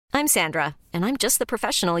I'm Sandra, and I'm just the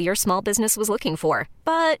professional your small business was looking for.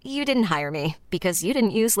 But you didn't hire me because you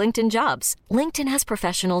didn't use LinkedIn Jobs. LinkedIn has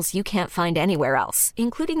professionals you can't find anywhere else,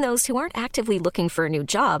 including those who aren't actively looking for a new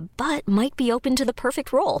job, but might be open to the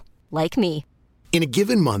perfect role, like me. In a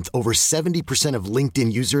given month, over 70% of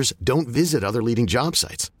LinkedIn users don't visit other leading job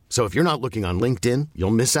sites. So if you're not looking on LinkedIn,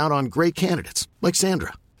 you'll miss out on great candidates like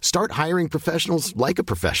Sandra. Start hiring professionals like a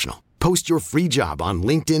professional. Post your free job on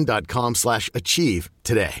linkedin.com/achieve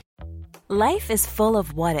today. Life is full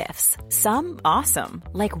of what-ifs. Some awesome,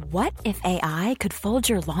 like what if AI could fold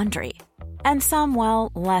your laundry? And some,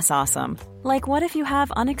 well, less awesome, like what if you have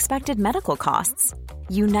unexpected medical costs?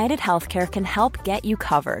 United Healthcare can help get you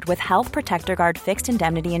covered with Health Protector Guard fixed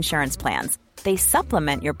indemnity insurance plans. They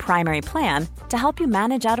supplement your primary plan to help you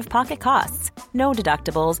manage out-of-pocket costs. No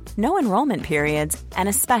deductibles, no enrollment periods, and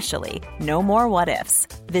especially no more what-ifs.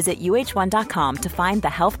 Visit uh1.com to find the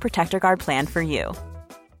Health Protector Guard plan for you.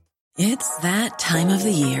 It's that time of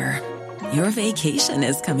the year. Your vacation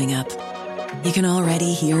is coming up. You can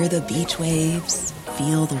already hear the beach waves,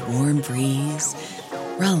 feel the warm breeze,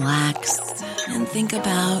 relax, and think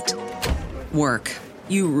about work.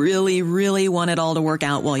 You really, really want it all to work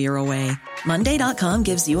out while you're away. Monday.com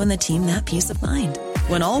gives you and the team that peace of mind.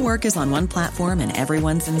 When all work is on one platform and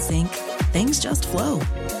everyone's in sync, things just flow.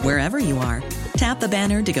 Wherever you are, tap the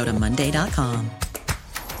banner to go to Monday.com.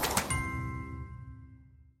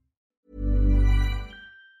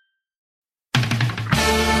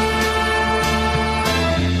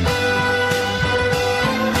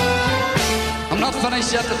 I'm not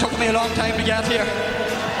finished yet. It took me a long time to get here.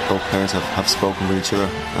 Both players have spoken with each other,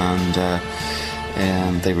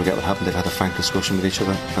 and they regret what happened. They've had a frank discussion with each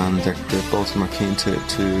other, and they're both of them are keen to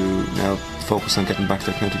now focus on getting back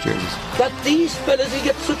their county jerseys. That these fellas will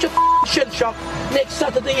get such a shell shock next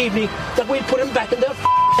Saturday evening that we'll put them back in their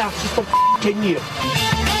asses for 10 years.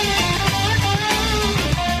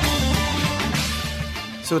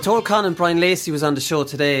 So I told Conan Brian Lacey was on the show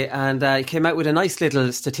today, and he came out with a nice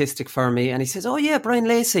little statistic for me. And he says, "Oh yeah, Brian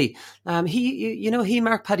Lacey, he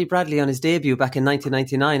marked Paddy Bradley on his debut back in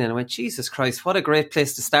 1999." And I went, "Jesus Christ, what a great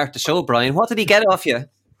place to start the show, Brian. What did he get off you?"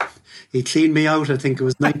 He cleaned me out. I think it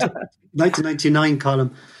was 1999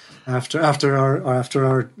 column after our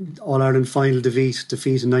All Ireland final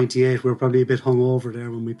defeat in '98. We were probably a bit hungover there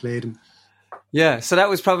when we played him. Yeah, so that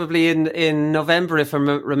was probably in November, if I'm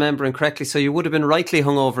remembering correctly. So you would have been rightly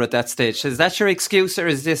hungover at that stage. Is that your excuse, or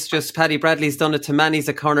is this just Paddy Bradley's done it to Manny's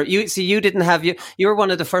a corner? You didn't have you were one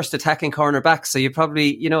of the first attacking cornerbacks, so you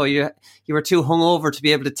probably you were too hungover to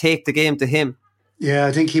be able to take the game to him. Yeah,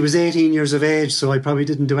 I think he was 18 years of age, so I probably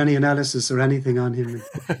didn't do any analysis or anything on him.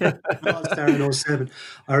 All-Star in 07.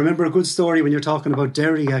 I remember a good story when you're talking about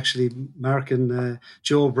Derry, actually, marking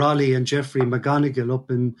Joe Brawley and Jeffrey McGonigal up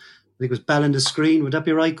in, I think it was Ballinascreen. Would that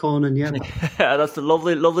be right, Conan? Yeah. Yeah, that's the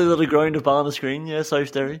lovely little ground of Ballinascreen, yeah,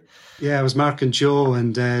 South Derry. Yeah, I was marking Joe,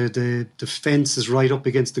 and the fence is right up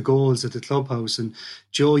against the goals at the clubhouse, and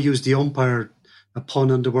Joe used the umpire, a pun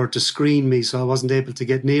on the word, to screen me, so I wasn't able to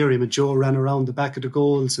get near him, and Joe ran around the back of the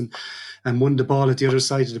goals and won the ball at the other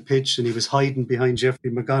side of the pitch, and he was hiding behind Jeffrey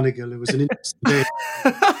McGonigal. It was an interesting day.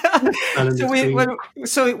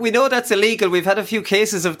 So we know that's illegal. We've had a few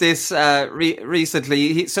cases of this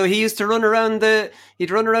recently. He used to run around the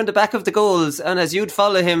back of the goals, and as you'd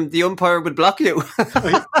follow him, the umpire would block you.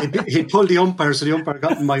 He'd pull the umpire, so the umpire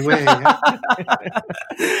got in my way. Yeah.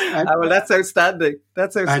 Well, that's outstanding.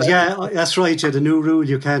 And yeah, that's right. Yeah, the new rule: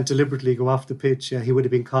 you can't deliberately go off the pitch. Yeah, he would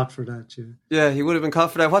have been caught for that. Yeah, he would have been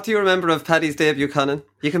caught for that. What do you remember of Paddy's debut, Conan?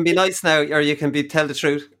 You can be nice now, or you can tell the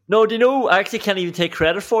truth. No, do you know, I actually can't even take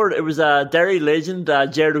credit for it. It was a Derry legend,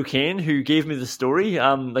 Gerard O'Kane, who gave me the story.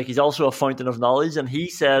 He's also a fountain of knowledge, and he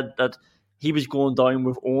said that he was going down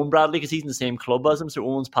with Owen Bradley because he's in the same club as him, so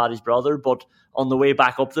Owen's Paddy's brother. But on the way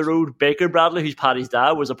back up the road, Baker Bradley, who's Paddy's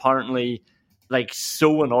dad, was apparently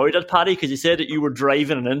so annoyed at Paddy because he said that you were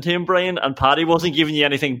driving into him, Brian, and Paddy wasn't giving you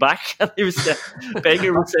anything back. And he was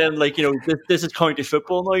Baker was saying, this is county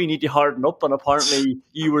football now, you need to harden up, and apparently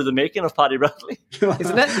you were the making of Paddy Bradley.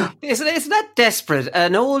 Isn't that desperate?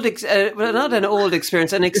 An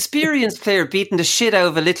experienced player beating the shit out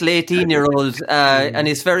of a little 18-year-old and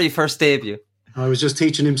his very first debut. I was just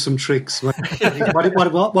teaching him some tricks.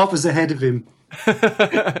 What was ahead of him?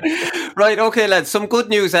 Right, okay, lads. Some good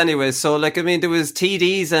news anyway. So, there was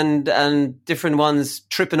TDs and different ones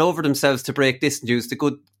tripping over themselves to break this news. The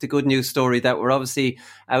good news story that we're obviously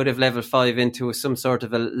out of level 5 into some sort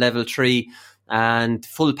of a level 3, and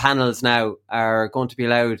full panels now are going to be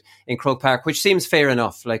allowed in Croke Park, which seems fair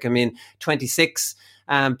enough. 26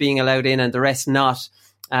 being allowed in and the rest not.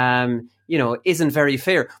 isn't very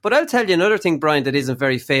fair. But I'll tell you another thing, Brian, that isn't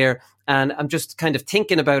very fair. And I'm just kind of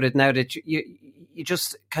thinking about it now that you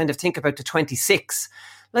just kind of think about the 26.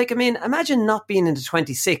 Like, I mean, imagine not being in the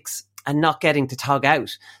 26 and not getting to tog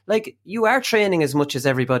out. Like, you are training as much as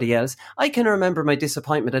everybody else. I can remember my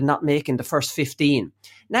disappointment at not making the first 15.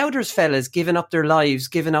 Now there's fellas giving up their lives,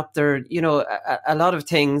 giving up their, a lot of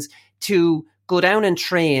things to go down and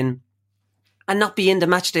train and not be in the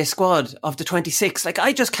matchday squad of the 26. Like,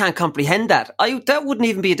 I just can't comprehend that. That wouldn't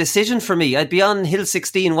even be a decision for me. I'd be on Hill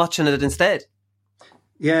 16 watching it instead.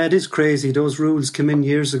 Yeah, it is crazy. Those rules came in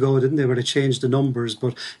years ago, didn't they, where they changed the numbers.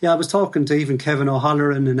 But yeah, I was talking to even Kevin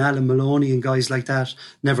O'Halloran and Alan Maloney and guys like that,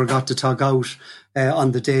 never got to tug out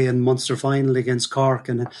on the day in Munster final against Cork.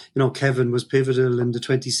 And, Kevin was pivotal in the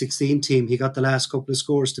 2016 team. He got the last couple of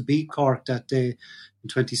scores to beat Cork that day in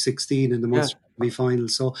 2016 in the Munster final.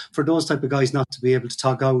 So for those type of guys not to be able to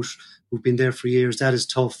tug out, who've been there for years, that is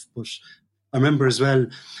tough. But I remember as well,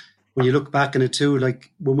 when you look back on it too,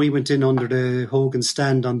 like when we went in under the Hogan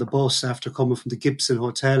stand on the bus after coming from the Gibson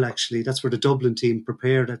Hotel, actually, that's where the Dublin team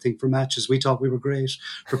prepared, I think, for matches. We thought we were great.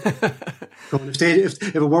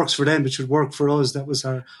 If it works for them, it should work for us. That was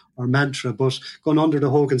our mantra. But going under the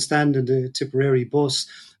Hogan stand in the Tipperary bus,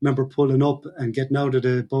 I remember pulling up and getting out of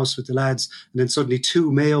the bus with the lads, and then suddenly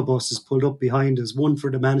 2 Mayo buses pulled up behind us, one for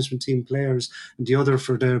the management team players and the other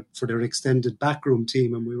for their extended backroom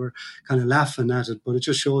team, and we were kind of laughing at it. But it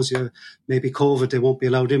just shows you, maybe COVID, they won't be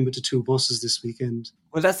allowed in with the 2 buses this weekend.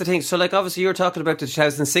 Well, that's the thing. So, like, obviously, you're talking about the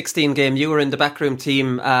 2016 game. You were in the backroom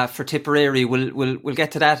team for Tipperary. We'll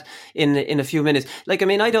get to that in a few minutes. Like, I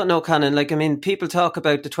mean, I don't know, Conan. Like, I mean, people talk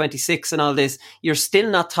about the 26 and all this. You're still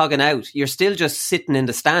not tugging out. You're still just sitting in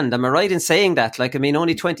the stand. Am I right in saying that? Like, I mean,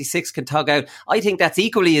 only 26 can tug out. I think that's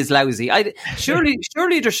equally as lousy.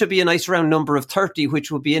 Surely there should be a nice round number of 30,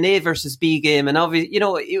 which would be an A versus B game, and obviously,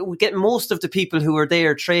 it would get most of the people who are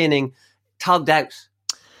there training tugged out.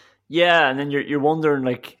 Yeah, and then you're wondering,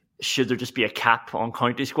 like, should there just be a cap on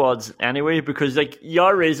county squads anyway? Because, like, you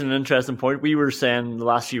are raising an interesting point. We were saying the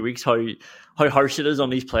last few weeks how harsh it is on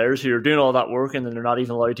these players who are doing all that work and then they're not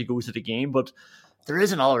even allowed to go to the game. But there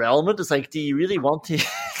is another element. It's like, do you really want to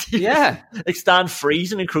like stand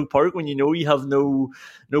freezing in Croke Park when you know you have no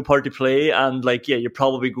part to play? And, like, yeah, you're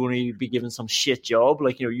probably going to be given some shit job.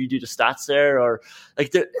 Like, you do the stats there, or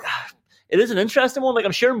like it is an interesting one. Like,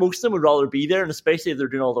 I'm sure most of them would rather be there, and especially if they're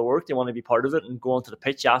doing all the work, they want to be part of it and go onto the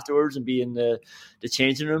pitch afterwards and be in the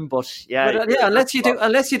changing room. But unless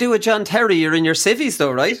you do a John Terry, you're in your civvies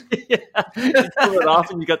though, right? Yeah, you pull it off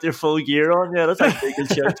and you got their full gear on. Yeah, that's actually a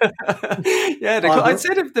good shit. Yeah, I'd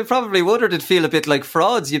say they probably would, or they'd feel a bit like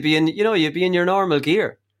frauds. You'd be in your normal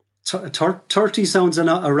gear. 30 sounds a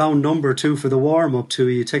round number too for the warm up too.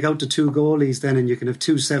 You take out the 2 goalies then, and you can have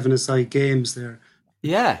 2 7-a-side games there.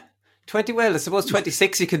 Yeah. 20, well, I suppose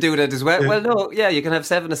 26 you can do that as well. Yeah. Well, no, yeah, you can have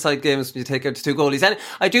 7-a-side games when you take out the 2 goalies. And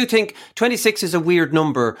I do think 26 is a weird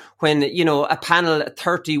number when, a panel at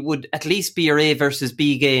 30 would at least be your A versus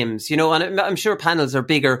B games, and I'm sure panels are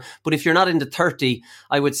bigger, but if you're not in the 30,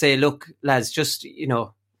 I would say, look, lads, just,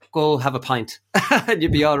 go have a pint and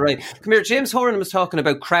you'll be all right. Come here, James Horan was talking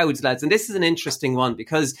about crowds, lads, and this is an interesting one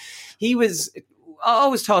because I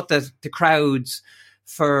always thought that the crowds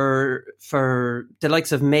for the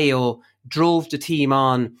likes of Mayo drove the team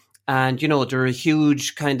on, and they're a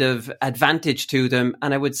huge kind of advantage to them,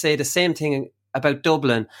 and I would say the same thing about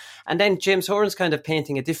Dublin. And then James Horan's kind of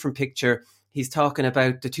painting a different picture. He's talking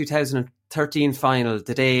about the 2013 final,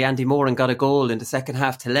 the day Andy Moran got a goal in the second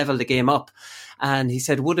half to level the game up, and he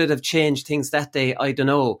said, would it have changed things that day? I don't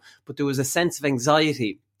know, but there was a sense of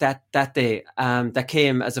anxiety that day that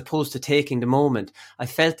came as opposed to taking the moment. I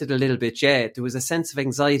felt it a little bit, yeah. There was a sense of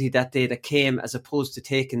anxiety that day that came as opposed to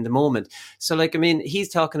taking the moment. So, like, I mean, he's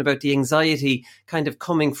talking about the anxiety kind of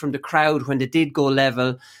coming from the crowd when they did go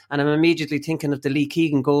level, and I'm immediately thinking of the Lee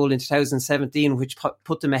Keegan goal in 2017, which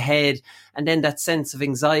put them ahead, and then that sense of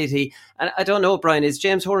anxiety. And I don't know, Brian, is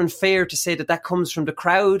James Horan fair to say that comes from the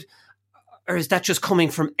crowd, or is that just coming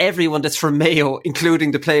from everyone that's from Mayo, including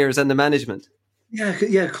the players and the management? Yeah,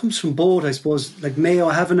 it comes from both, I suppose. Like Mayo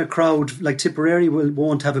having a crowd, like Tipperary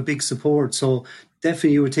won't have a big support. So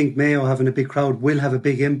definitely you would think Mayo having a big crowd will have a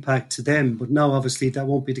big impact to them. But now, obviously, that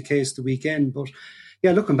won't be the case the weekend. But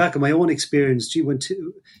yeah, looking back at my own experience, in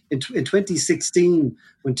 2016,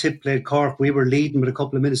 when Tipp played Cork, we were leading with a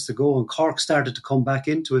couple of minutes to go, and Cork started to come back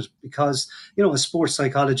into it because, as sports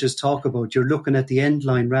psychologists talk about, you're looking at the end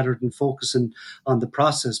line rather than focusing on the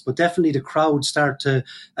process. But definitely the crowd start to,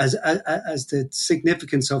 as the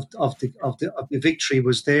significance of the victory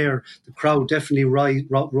was there, the crowd definitely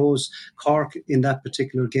rose Cork in that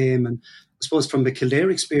particular game. And suppose from the Kildare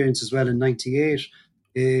experience as well in '98,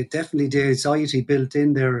 definitely the anxiety built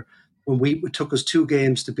in there when it took us 2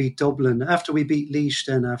 games to beat Dublin. After we beat Laois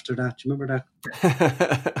then after that. Do you remember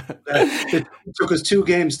that? It took us 2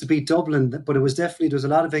 games to beat Dublin, but there was a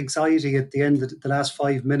lot of anxiety at the end of the last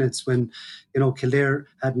 5 minutes when, Kildare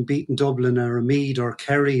hadn't beaten Dublin or Meath or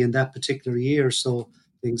Kerry in that particular year. So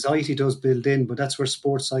the anxiety does build in, but that's where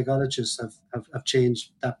sports psychologists have changed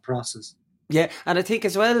that process. Yeah, and I think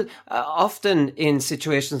as well, often in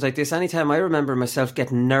situations like this, anytime I remember myself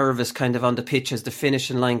getting nervous kind of on the pitch as the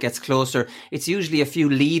finishing line gets closer, it's usually a few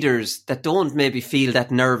leaders that don't maybe feel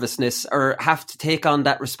that nervousness or have to take on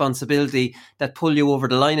that responsibility that pull you over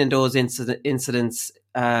the line in those incidents,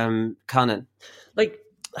 Conan. Like,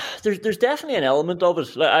 there's definitely an element of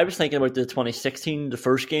it. Like, I was thinking about the 2016, the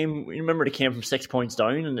first game. You remember they came from 6 points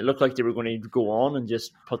down, and it looked like they were going to go on and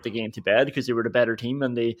just put the game to bed because they were the better team.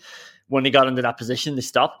 And when they got into that position, they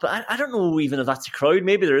stopped. But I don't know even if that's a crowd.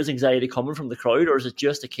 Maybe there is anxiety coming from the crowd, or is it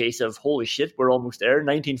just a case of holy shit, we're almost there?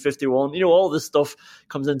 1951. All this stuff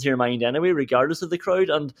comes into your mind anyway, regardless of the crowd.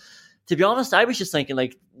 And to be honest, I was just thinking,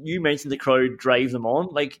 like you mentioned, the crowd drive them on,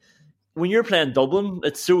 like. When you're playing Dublin,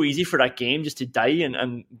 it's so easy for that game just to die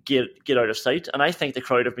and get out of sight. And I think the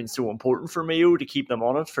crowd have been so important for Mayo to keep them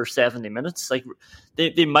on it for 70 minutes. Like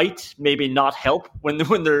they might maybe not help when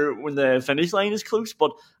the finish line is close,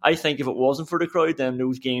 but I think if it wasn't for the crowd, then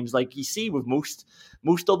those games, like you see with most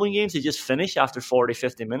Dublin games, they just finish after 40,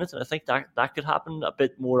 50 minutes. And I think that could happen a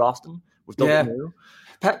bit more often with Dublin Mayo.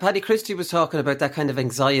 Paddy Christie was talking about that kind of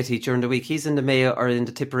anxiety during the week. He's in the Mayo or in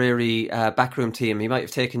the Tipperary backroom team. He might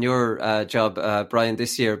have taken your job, Brian,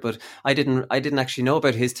 this year, but I didn't actually know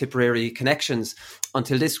about his Tipperary connections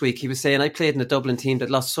until this week. He was saying, I played in a Dublin team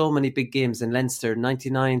that lost so many big games in Leinster,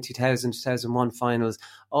 99, 2000, 2001 finals,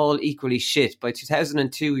 all equally shit. By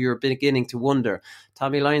 2002, you're beginning to wonder.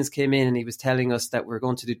 Tommy Lyons came in and he was telling us that we're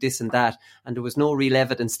going to do this and that, and there was no real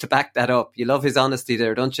evidence to back that up. You love his honesty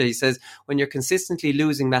there, don't you? He says, when you're consistently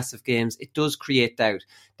losing massive games, it does create doubt.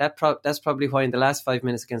 That's probably why in the last 5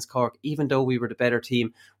 minutes against Cork, even though we were the better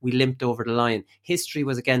team, we limped over the line. History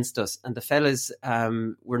was against us, and the fellas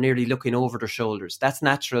were nearly looking over their shoulders. That's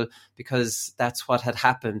natural because that's what had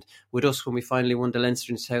happened with us when we finally won the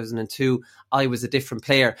Leinster in 2002. I was a different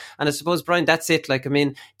player. And I suppose, Brian, that's it. Like, I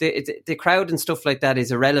mean, the crowd and stuff like that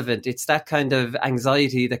is irrelevant. It's that kind of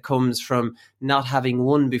anxiety that comes from not having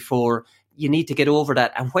won before. You need to get over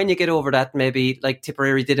that. And when you get over that, maybe like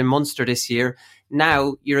Tipperary did in Munster this year,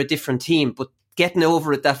 now you're a different team. But getting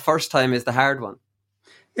over it that first time is the hard one.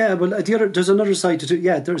 Yeah, well, there's another side to do.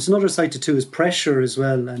 Yeah, there's another side to do is pressure as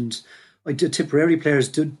well. And Tipperary players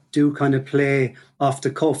do kind of play off the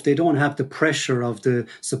cuff. They don't have the pressure of the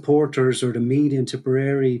supporters or the media in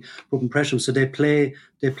Tipperary putting pressure on. So they play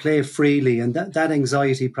freely. And that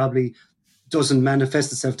anxiety probably doesn't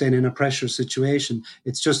manifest itself then in a pressure situation.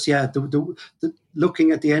 It's just, the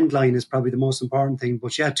looking at the end line is probably the most important thing.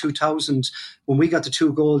 But 2000, when we got the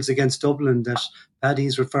 2 goals against Dublin that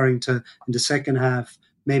Paddy's referring to in the second half,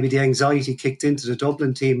 maybe the anxiety kicked into the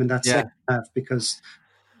Dublin team in that second half because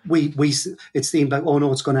it seemed like, oh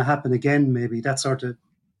no, it's going to happen again. Maybe that sort of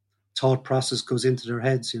thought process goes into their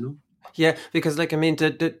heads, Yeah, because like, I mean,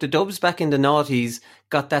 the Dubs back in the noughties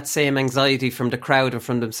got that same anxiety from the crowd and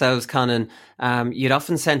from themselves, Conan. You'd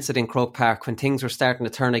often sense it in Croke Park when things were starting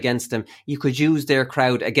to turn against them. You could use their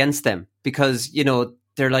crowd against them because,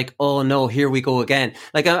 they're like, oh no, here we go again.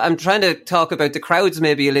 Like, I'm trying to talk about the crowds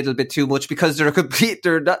maybe a little bit too much because they're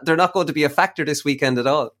not going to be a factor this weekend at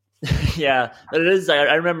all. Yeah, it is.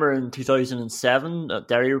 I remember in 2007,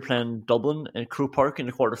 Derry were playing Dublin in Croke Park in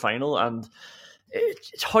the quarterfinal, and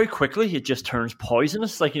it's how quickly it just turns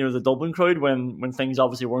poisonous. Like, the Dublin crowd when things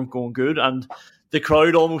obviously weren't going good, and the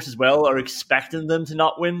crowd almost as well are expecting them to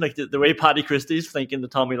not win. Like the way Paddy Christie's thinking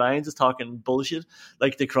that Tommy Lyons is talking bullshit.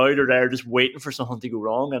 Like the crowd are there just waiting for something to go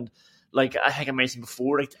wrong. And like I think I mentioned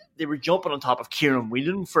before, like they were jumping on top of Kieran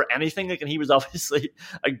Whelan for anything. Like, and he was obviously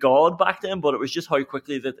a god back then, but it was just how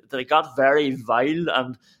quickly that it got very vile.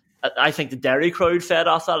 And I think the Derry crowd fed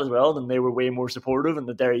off that as well, and they were way more supportive, and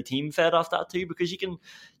the Derry team fed off that too, because you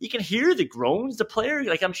can hear the groans. The player,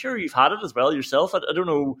 like I'm sure you've had it as well yourself. I don't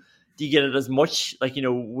know, do you get it as much like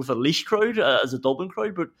with a Laois crowd as a Dublin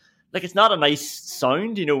crowd? But like it's not a nice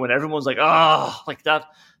sound, when everyone's like like that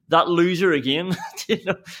loser again,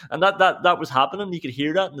 and that was happening. You could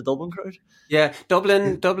hear that in the Dublin crowd. Yeah,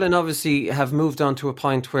 Dublin obviously have moved on to a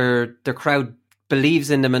point where their crowd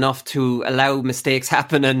believes in them enough to allow mistakes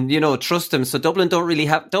happen and, trust them. So Dublin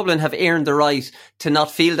have earned the right to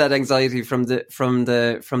not feel that anxiety from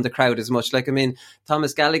the crowd as much. Like, I mean,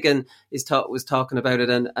 Thomas Galligan was talking about it,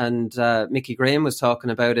 and Mickey Graham was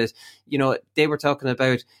talking about it. They were talking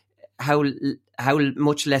about how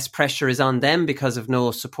much less pressure is on them because of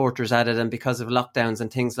no supporters added and because of lockdowns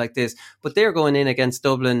and things like this. But they're going in against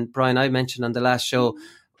Dublin, Brian, I mentioned on the last show,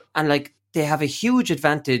 and like they have a huge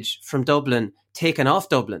advantage from Dublin taken off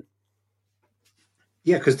Dublin.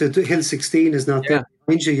 Yeah, because the Hill 16 is not there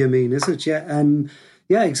behind you mean, is it? Yeah.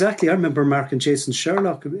 Yeah, exactly. I remember marking Jason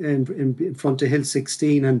Sherlock in front of Hill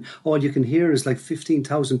 16, and all you can hear is like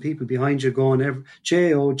 15,000 people behind you going,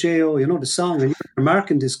 J-O, J-O, the song, and you're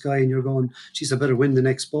marking this guy and you're going, geez, I better win the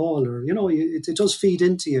next ball, or, it does feed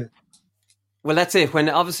into you. Well, that's it. When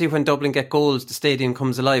Dublin get goals, the stadium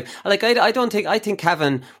comes alive. I think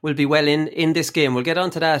Cavan will be well in this game. We'll get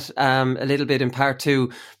onto that a little bit in part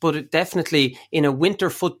two. But definitely in a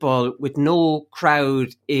winter football with no crowd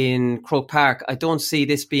in Croke Park, I don't see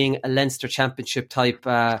this being a Leinster Championship type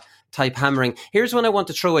hammering. Here's one I want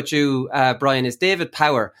to throw at you, Brian, is David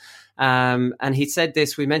Power. And he said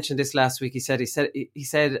this, we mentioned this last week. He said,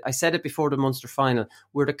 I said it before the Munster final.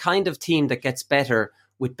 We're the kind of team that gets better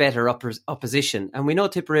with better opposition. And we know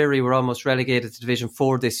Tipperary were almost relegated to Division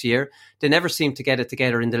 4 this year. They never seem to get it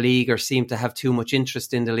together in the league or seem to have too much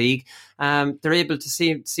interest in the league. They're able to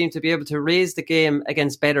seem to be able to raise the game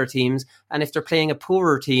against better teams. And if they're playing a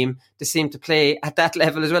poorer team, they seem to play at that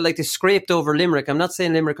level as well. Like they scraped over Limerick. I'm not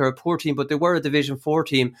saying Limerick are a poor team, but they were a Division 4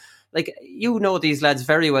 team. Like, these lads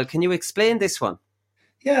very well. Can you explain this one?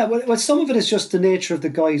 Yeah, well, some of it is just the nature of the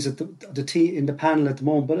guys at the team in the panel at the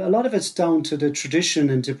moment, but a lot of it's down to the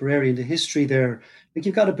tradition in Tipperary and the history there. Like,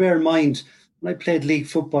 you've got to bear in mind, when I played league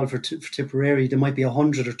football for Tipperary, there might be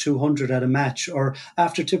 100 or 200 at a match. Or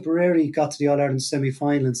after Tipperary got to the All-Ireland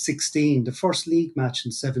semi-final in 16, the first league match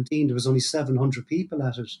in 17, there was only 700 people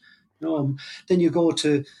at it. Then you go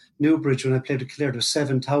to Newbridge, when I played with Clare, there was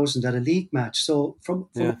 7,000 at a league match. So from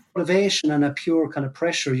motivation and a pure kind of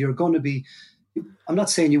pressure, you're going to be... I'm not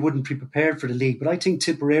saying you wouldn't be prepared for the league, but I think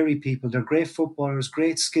Tipperary people, they're great footballers,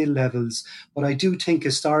 great skill levels, but I do think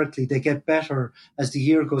historically they get better as the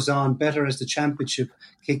year goes on, better as the championship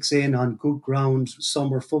kicks in on good ground,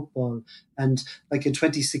 summer football. And like in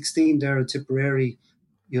 2016 there at Tipperary,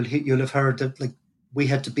 you'll have heard that like we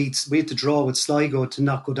had to draw with Sligo to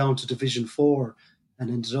not go down to Division 4 and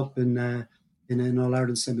ended up in an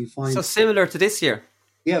All-Ireland semi-final. So similar to this year?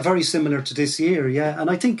 Yeah, very similar to this year, yeah. And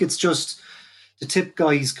I think it's just... the Tipp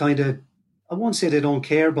guys kind of, I won't say they don't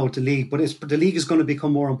care about the league, but the league is going to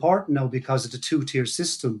become more important now because of the two-tier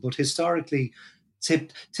system. But historically,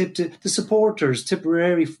 the supporters,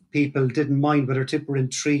 Tipperary people didn't mind whether Tipp were in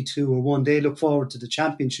 3, 2 or 1. They look forward to the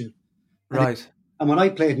championship. Right. And when I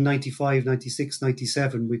played in 95, 96,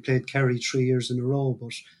 97, we played Kerry 3 years in a row,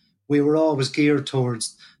 but we were always geared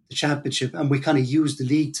towards the championship, and we kind of used the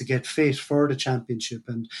league to get fit for the championship.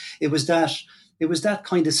 And it was that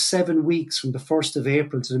kind of 7 weeks from the 1st of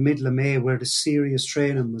April to the middle of May where the serious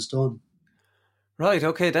training was done. Right,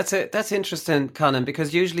 okay, that's interesting, Colin,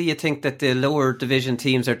 because usually you think that the lower division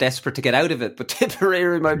teams are desperate to get out of it, but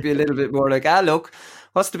Tipperary might be a little bit more like, look,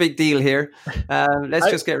 what's the big deal here? Let's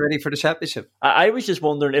just get ready for the championship. I was just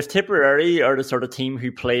wondering if Tipperary are the sort of team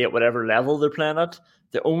who play at whatever level they're playing at.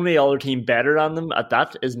 The only other team better than them at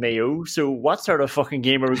that is Mayo. So what sort of fucking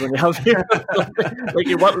game are we going to have here? Like,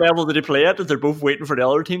 at what level do they play at? If they're both waiting for the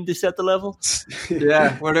other team to set the level?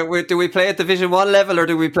 Yeah. Do we play at Division 1 level or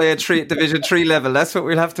do we play at Division 3 level? That's what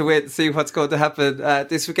we'll have to wait and see what's going to happen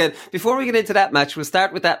this weekend. Before we get into that match, we'll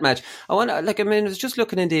start with that match. I was just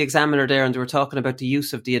looking in the Examiner there and they were talking about the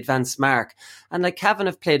use of the advanced mark. And like Cavan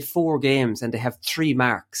have played 4 games and they have 3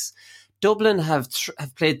 marks. Dublin have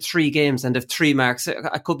played 3 games and have 3 marks.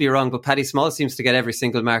 I could be wrong, but Paddy Small seems to get every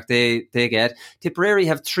single mark they get. Tipperary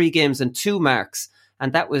have 3 games and 2 marks,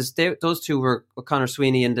 and that was those 2 were Conor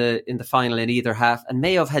Sweeney in the final in either half. And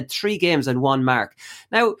Mayo have had 3 games and 1 mark.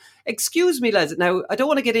 Now, excuse me, lads. Now, I don't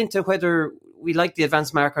want to get into whether we like the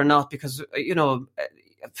advanced mark or not because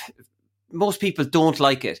most people don't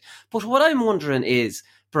like it. But what I'm wondering is,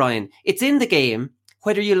 Brian, it's in the game.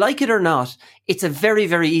 Whether you like it or not, it's a very,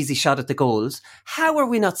 very easy shot at the goals. How are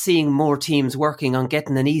we not seeing more teams working on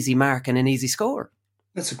getting an easy mark and an easy score?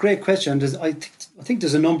 That's a great question. I think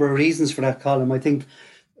there's a number of reasons for that, Colin. I think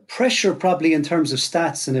pressure probably in terms of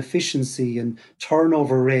stats and efficiency and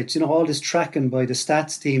turnover rates, all this tracking by the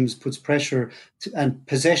stats teams puts pressure and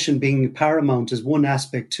possession being paramount is one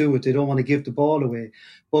aspect to it. They don't want to give the ball away.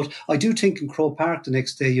 But I do think in Croke Park the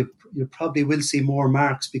next day, you probably will see more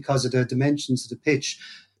marks because of the dimensions of the pitch.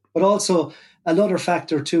 But also another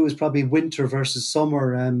factor too is probably winter versus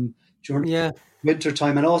summer during winter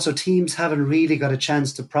time, and also teams haven't really got a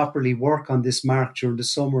chance to properly work on this mark during the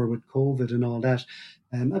summer with COVID and all that.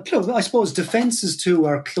 I suppose defences too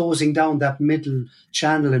are closing down that middle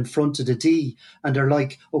channel in front of the D, and they're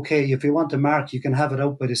like, okay, if you want to mark, you can have it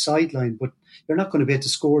out by the sideline, but you're not going to be able to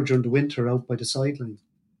score during the winter out by the sideline.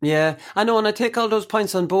 Yeah, I know, and I take all those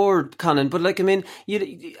points on board, Conan, but like, I mean,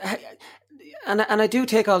 and I do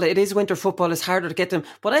take all that. It is winter football, it's harder to get them,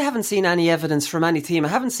 but I haven't seen any evidence from any team. I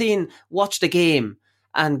haven't watched a game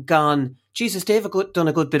and gone, Jesus, they've done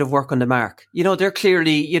a good bit of work on the mark. They're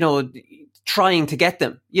clearly, trying to get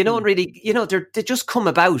them, and really, they just come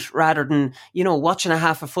about rather than, watching a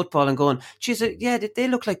half of football and going, Jesus, yeah, they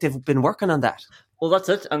look like they've been working on that. Well, that's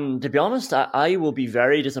it. And to be honest, I will be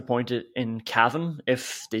very disappointed in Cavan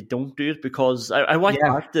if they don't do it, because I watched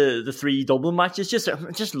back the 3 Dublin matches,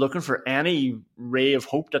 just looking for any ray of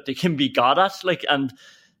hope that they can be got at.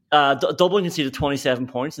 Dublin conceded 27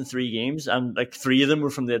 points in 3 games, and 3 of them were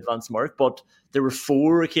from the advanced mark. But there were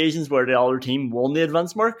 4 occasions where the other team won the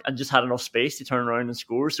advanced mark and just had enough space to turn around and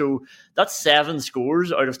score. So that's 7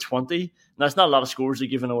 scores out of 20. And that's not a lot of scores they're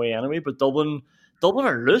giving away anyway, but Dublin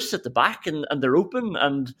are loose at the back and they're open,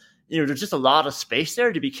 and there's just a lot of space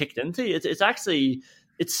there to be kicked into.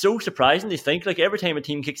 It's so surprising to think every time a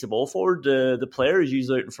team kicks the ball forward, the player is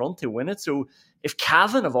usually out in front to win it. So if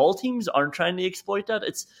Cavan of all teams aren't trying to exploit that,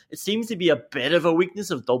 it seems to be a bit of a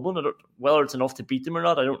weakness of Dublin. Whether it's enough to beat them or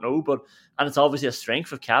not, I don't know. And it's obviously a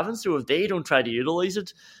strength of Cavan. So if they don't try to utilise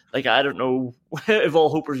it, I don't know if all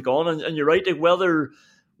hope is gone. And you're right,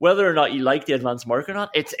 whether or not you like the advanced mark or not,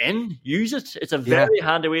 it's in. Use it. It's a very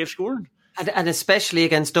handy way of scoring. And especially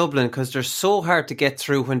against Dublin, because they're so hard to get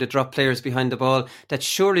through when they drop players behind the ball, that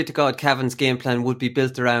surely to God Cavan's game plan would be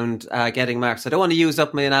built around getting marks. I don't want to use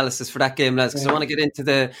up my analysis for that game, lads, because I want to get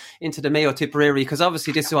into the Mayo Tipperary, because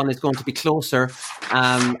obviously this one is going to be closer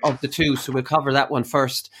of the two, so we'll cover that one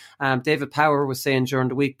first. David Power was saying during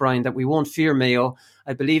the week, Brian, that we won't fear Mayo.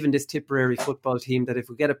 I believe in this Tipperary football team that if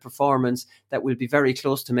we get a performance that will be very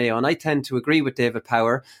close to Mayo. And I tend to agree with David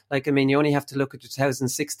Power. You only have to look at the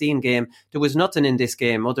 2016 game. There was nothing in this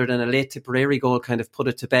game other than a late Tipperary goal kind of put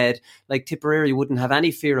it to bed. Tipperary wouldn't have any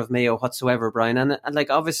fear of Mayo whatsoever, Brian. And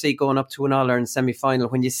obviously going up to an All-Ireland semi-final,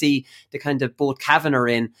 when you see the kind of both Cavan are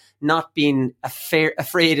in, not being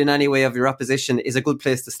afraid in any way of your opposition is a good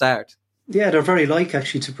place to start. Yeah, they're very like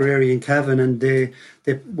actually Tipperary and Cavan, and they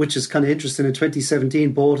which is kind of interesting. In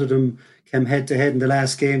 2017, both of them came head to head in the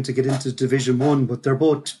last game to get into Division 1, but they're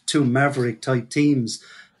both 2 Maverick type teams,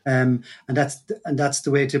 and that's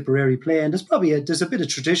the way Tipperary play. And there's a bit of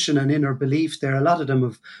tradition and inner belief there. A lot of them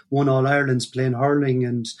have won All Irelands playing hurling,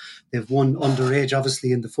 and they've won underage,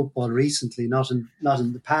 obviously in the football recently, not in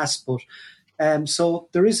the past, but so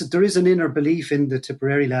there is an inner belief in the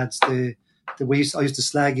Tipperary lads. I used to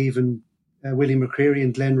slag even Willie McCreary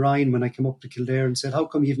and Glenn Ryan when I came up to Kildare and said, how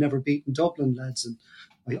come you've never beaten Dublin, lads? And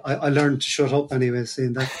I learned to shut up anyway,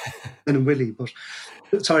 saying that, and Willie. But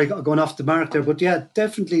sorry, going off the mark there. But yeah,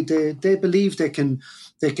 definitely they believe they can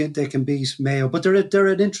beat Mayo. But they're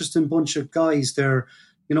an interesting bunch of guys. They're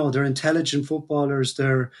intelligent footballers.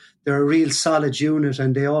 They're a real solid unit,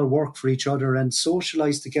 and they all work for each other and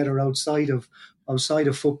socialise together outside of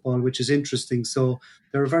football, which is interesting. So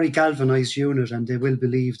they're a very galvanised unit, and they will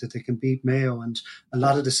believe that they can beat Mayo. And a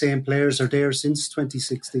lot of the same players are there since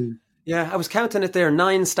 2016. Yeah, I was counting it there.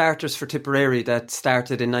 9 starters for Tipperary that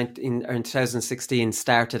started in 2016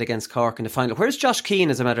 started against Cork in the final. Where's Josh Keane,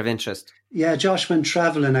 as a matter of interest? Yeah, Josh went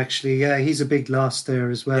travelling, actually. Yeah, he's a big loss there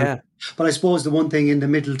as well. Yeah. But I suppose the one thing in the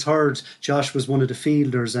middle third, Josh was one of the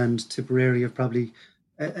fielders, and Tipperary have probably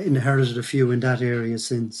inherited a few in that area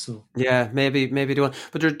since. So yeah, maybe the one.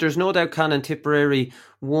 But there's no doubt Conan, Tipperary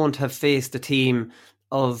won't have faced a team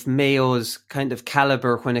of Mayo's kind of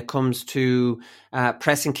calibre when it comes to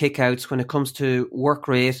pressing kickouts, when it comes to work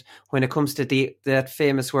rate, when it comes to that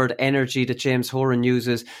famous word energy that James Horan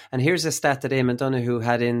uses. And here's a stat that Eamon Donoghue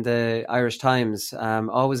had in the Irish Times.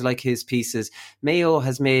 Always like his pieces. Mayo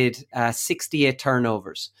has made 68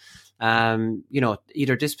 turnovers.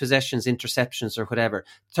 Either dispossessions, interceptions or whatever.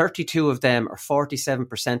 32 of them, or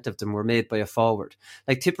 47% of them, were made by a forward.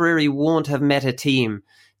 Tipperary won't have met a team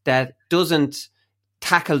that doesn't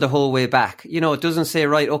tackle the whole way back. It doesn't say,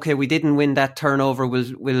 right, okay, we didn't win that turnover,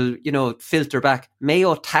 we'll filter back.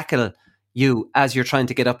 Mayo tackle you as you're trying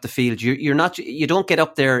to get up the field. You don't get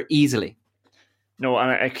up there easily. No,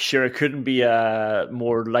 and sure, it couldn't be a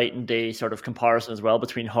more light and day sort of comparison as well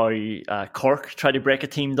between how Cork tried to break a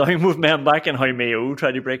team down with men back and how Mayo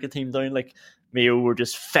tried to break a team down. Like, Mayo were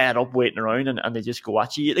just fed up waiting around and they just go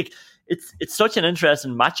at you. Like, it's such an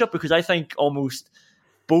interesting matchup because I think almost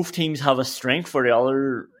both teams have a strength where the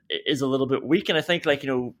other is a little bit weak. And I think, like, you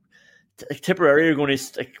know, Tipperary are going to,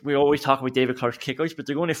 like, we always talk about David Clark's kickouts, but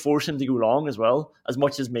they're going to force him to go long as well, as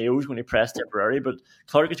much as Mayo's going to press Tipperary. But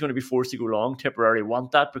Clark is going to be forced to go long. Tipperary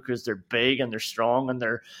want that because they're big and they're strong and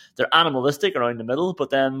they're animalistic around the middle.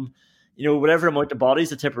 But then, you know, whatever amount of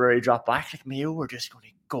bodies the Tipperary drop back, like, Mayo are just going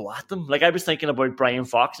to go at them. Like, I was thinking about Brian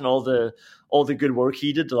Fox and all the good work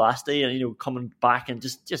he did the last day, and, you know, coming back and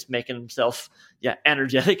just making himself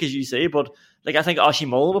energetic, as you say. But, like, I think Oshie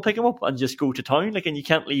Mullen will pick him up and just go to town. Like, and you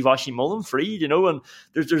can't leave Oshie Mullen free, you know. And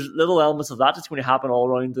there's little elements of that that's going to happen all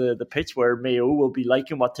around the pitch where Mayo will be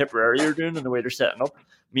liking what Tipperary are doing and the way they're setting up.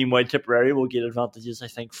 Meanwhile, Tipperary will get advantages, I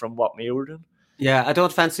think, from what Mayo are doing. Yeah, I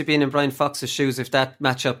don't fancy being in Brian Fox's shoes if that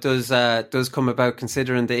matchup does come about,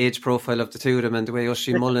 considering the age profile of the two of them and the way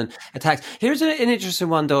Oshie Mullen attacks. Here's an interesting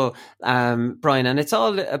one though, Brian, and it's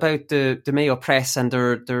all about the Mayo press and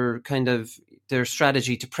their kind of their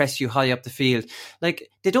strategy to press you high up the field. Like,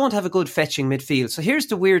 they don't have a good fetching midfield. So here's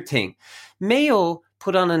the weird thing. Mayo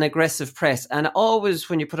put on an aggressive press, and always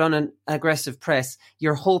when you put on an aggressive press,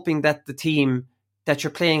 you're hoping that the team that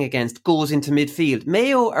you're playing against goes into midfield.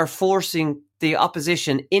 Mayo are forcing the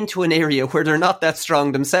opposition into an area where they're not that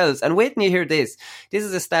strong themselves. And wait till you hear this. This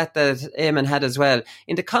is a stat that Eamon had as well.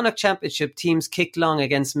 In the Connacht Championship, teams kicked long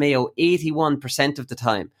against Mayo 81% of the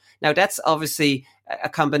time. Now, that's obviously a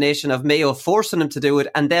combination of Mayo forcing them to do it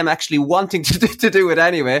and them actually wanting to do it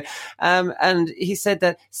anyway. And he said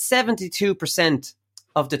that 72%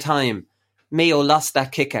 of the time, Mayo lost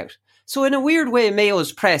that kick out. So in a weird way,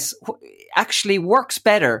 Mayo's press actually works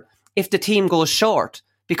better if the team goes short,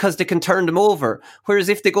 because they can turn them over. Whereas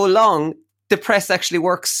if they go long, the press actually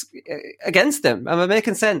works against them. Am I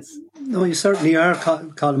making sense? No, you certainly are,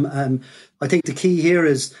 Colin. I think the key here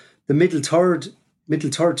is the middle third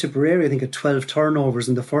Tipperary, I think, had 12 turnovers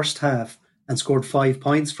in the first half and scored 5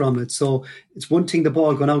 points from it. So it's one thing the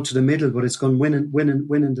ball going out to the middle, but it's going winning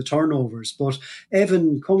the turnovers. But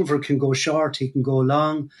Evan Comerford can go short, he can go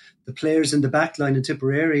long. The players in the back line in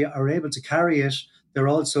Tipperary are able to carry it. They're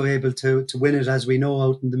also able to win it, as we know,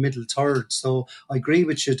 out in the middle third. So I agree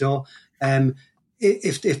with you, though.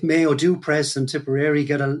 If Mayo do press and Tipperary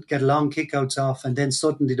get long kickouts off, and then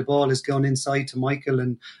suddenly the ball is gone inside to Michael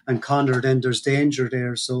and Connor, then there's danger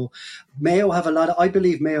there. So Mayo have I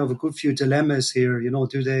believe Mayo have a good few dilemmas here. You know,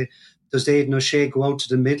 does Aidan O'Shea go out to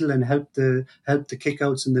the middle and help the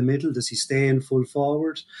kickouts in the middle? Does he stay in full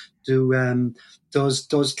forward?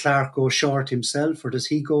 Does Clark go short himself, or does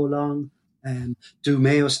he go long? Do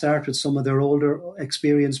Mayo start with some of their older,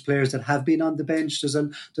 experienced players that have been on the bench? There's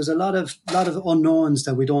a lot of unknowns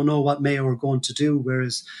that we don't know what Mayo are going to do.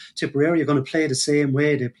 Whereas Tipperary are going to play the same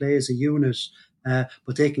way; they play as a unit,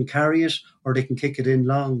 but they can carry it or they can kick it in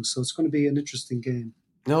long. So it's going to be an interesting game.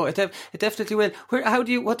 No, it definitely will.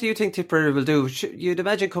 What do you think Tipperary will do? You'd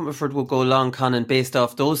imagine Comerford will go long, Conan, based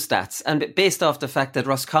off those stats and based off the fact that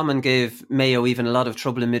Roscommon gave Mayo even a lot of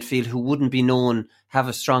trouble in midfield, who wouldn't be known have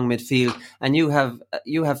a strong midfield. And you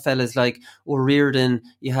have fellas like O'Riordan,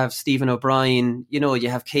 you have Stephen O'Brien, you know, you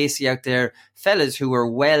have Casey out there, fellas who are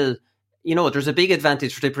well. You know, there's a big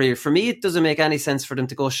advantage for Tipperary. For me, it doesn't make any sense for them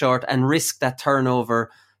to go short and risk that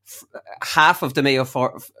turnover. Half of the Mayo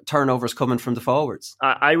turnovers coming from the forwards.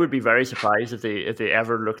 I would be very surprised if they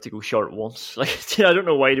ever look to go short once. Like, I don't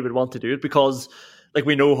know why they would want to do it, because, like,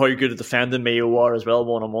 we know how good at defending Mayo are as well,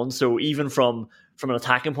 1-on-1. So even from an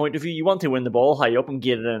attacking point of view, you want to win the ball high up and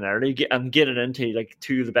get it in early, and get it into like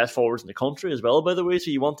two of the best forwards in the country as well, by the way. So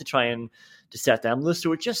you want to try and to set them loose.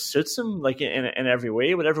 So it just suits them, like, in every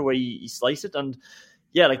way, whatever way you slice it. And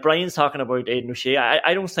yeah, like Brian's talking about Aidan O'Shea,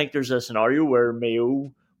 I don't think there's a scenario where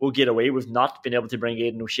Mayo will get away with not being able to bring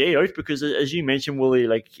Aidan O'Shea out, because, as you mentioned, Willie,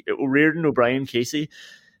 like O'Riordan, O'Brien, Casey,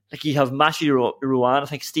 like you have Matthew Ruan. I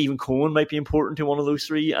think Stephen Cohen might be important to one of those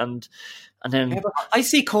three, and then I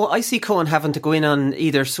see Cohen having to go in on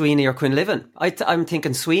either Sweeney or Quinlivan. I'm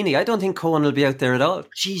thinking Sweeney. I don't think Cohen will be out there at all.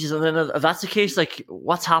 Jesus, and then if that's the case, like,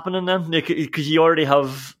 what's happening then? Because you already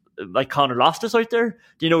have like Conor Loftus out there,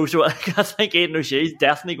 you know, so I think Aidan O'Shea is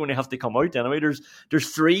definitely going to have to come out anyway.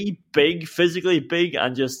 There's three big, physically big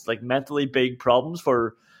and just like mentally big problems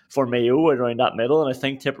for Mayo around that middle, and I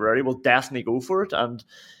think Tipperary will definitely go for it. And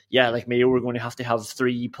yeah, like Mayo, we're going to have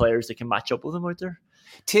three players that can match up with them out there.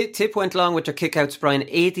 Tipp went along with their kickouts, Brian,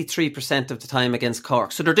 83% of the time against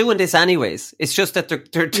Cork. So they're doing this anyways. It's just that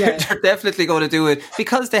they're definitely going to do it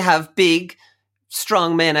because they have big,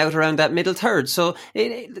 strong men out around that middle third. So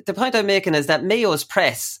the point I'm making is that Mayo's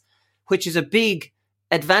press, which is a big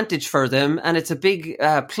advantage for them and it's a big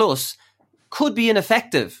plus, could be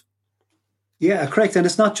ineffective. Yeah, correct. And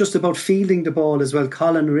it's not just about fielding the ball as well.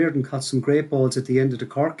 Colin Reardon caught some great balls at the end of the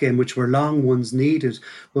Cork game, which were long ones needed.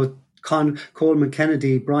 But Coleman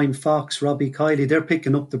Kennedy, Brian Fox, Robbie Kiley, they're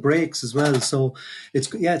picking up the breaks as well. So it's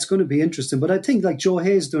going to be interesting. But I think like Joe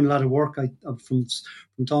Hayes doing a lot of work from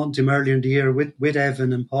talking to him earlier in the year with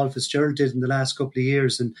Evan and Paul Fitzgerald did in the last couple of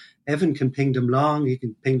years. And Evan can ping them long, he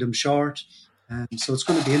can ping them short. So it's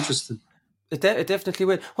going to be interesting. It definitely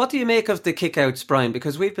will. What do you make of the kickouts, Brian?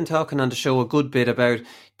 Because we've been talking on the show a good bit about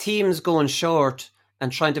teams going short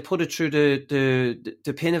and trying to put it through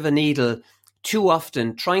the pin of a needle too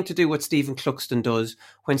often, trying to do what Stephen Cluxton does.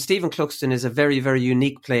 When Stephen Cluxton is a very, very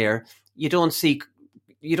unique player, you don't see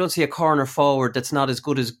a corner forward that's not as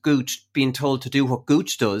good as Gooch being told to do what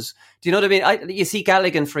Gooch does. Do you know what I mean? You see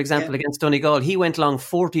Galligan, for example, against Donegal. He went long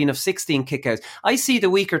 14 of 16 kickouts. I see the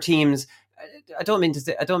weaker teams. I don't mean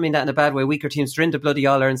that in a bad way. Weaker teams are in the bloody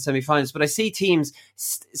All-Ireland semi-finals, but I see teams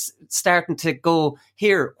starting to go,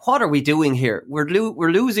 here, what are we doing here? We're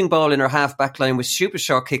losing ball in our half-back line with super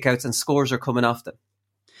short kickouts and scores are coming off them.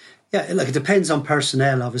 Yeah, like it depends on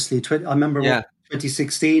personnel, obviously. I remember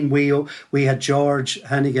 2016, we had George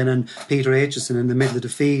Hannigan and Peter Aitchison in the middle of the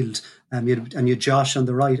field, and you had Josh on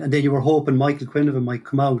the right, and then you were hoping Michael Quinnivan might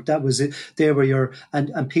come out. That was it. They were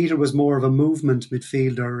and Peter was more of a movement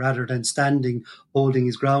midfielder rather than standing, holding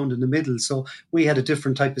his ground in the middle. So we had a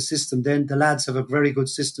different type of system. Then the lads have a very good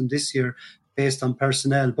system this year based on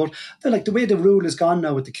personnel. But I feel like the way the rule has gone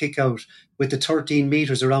now with the kick out, with the 13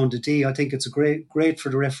 metres around the D, I think it's great for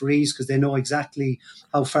the referees because they know exactly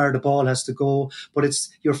how far the ball has to go. But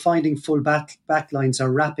you're finding full back lines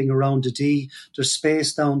are wrapping around the D. There's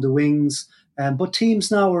space down the wings. But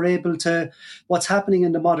teams now are able to, what's happening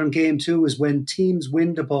in the modern game too is when teams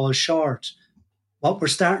win the ball short, what we're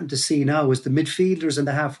starting to see now is the midfielders and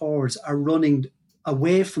the half forwards are running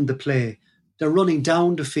away from the play. They're running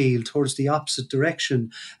down the field towards the opposite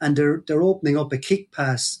direction and they're opening up a kick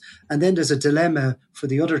pass. And then there's a dilemma for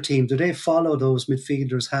the other team. Do they follow those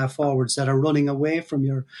midfielders, half forwards that are running away from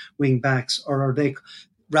your wing backs, or are they,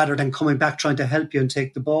 rather than coming back trying to help you and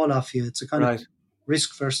take the ball off you? It's a kind of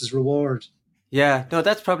risk versus reward. Yeah, no,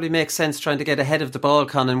 that probably makes sense, trying to get ahead of the ball,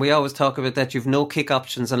 Conan. We always talk about that you've no kick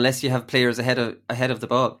options unless you have players ahead of the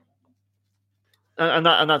ball. And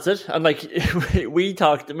that's it. And like we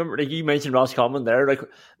talked, remember, like you mentioned Roscommon there, like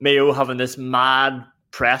Mayo having this mad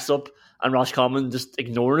press up and Roscommon just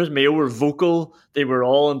ignoring it. Mayo were vocal, they were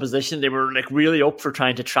all in position, they were like really up for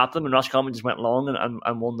trying to trap them, and Roscommon just went long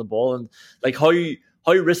and won the ball. And like how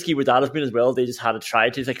risky would that have been as well? They just had to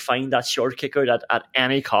try to like find that short kick out at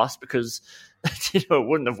any cost, because it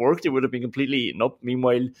wouldn't have worked. It would have been completely eaten up.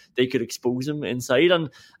 Meanwhile, they could expose him inside.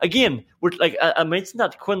 And again, we're like I mentioned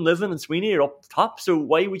that Quinlivan and Sweeney are up top. So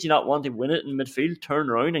why would you not want to win it in midfield,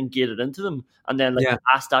 turn around and get it into them, and then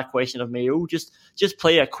ask that question of Mayo? Just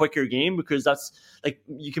play a quicker game, because that's like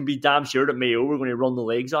you can be damn sure that Mayo are going to run the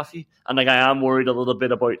legs off you. And like I am worried a little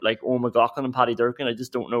bit about like Owen McLaughlin and Paddy Durkin. I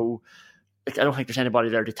just don't know. Like, I don't think there's anybody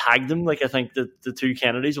there to tag them. Like I think that the two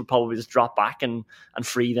Kennedys will probably just drop back and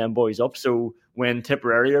free them boys up. So when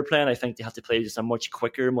Tipperary are playing, I think they have to play just a much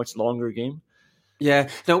quicker, much longer game. Yeah.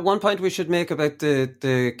 Now, one point we should make about the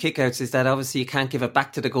kickouts is that obviously you can't give it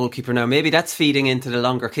back to the goalkeeper now. Maybe that's feeding into the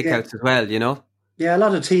longer kickouts as well, you know? Yeah, a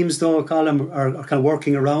lot of teams, though, Colin, are kind of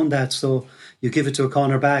working around that. So you give it to a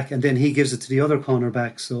cornerback and then he gives it to the other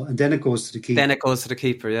cornerback. So, and then it goes to the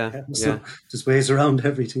keeper. Yeah. There's ways around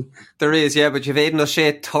everything. There is, yeah, but you've Aidan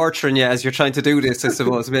O'Shea torturing you as you're trying to do this, I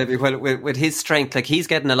suppose, maybe. Well, with his strength, like he's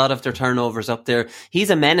getting a lot of their turnovers up there.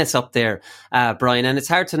 He's a menace up there, Brian, and it's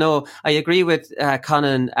hard to know. I agree with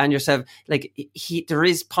Conan and yourself. Like there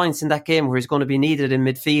is points in that game where he's going to be needed in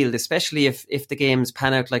midfield, especially if the games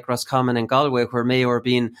pan out like Roscommon and Galway, where Mayo are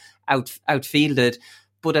being outfielded.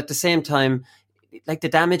 But at the same time, like the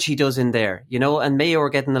damage he does in there, you know, and Mayo are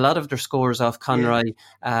getting a lot of their scores off Conroy,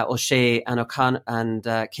 O'Shea and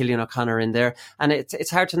Cillian O'Connor in there. And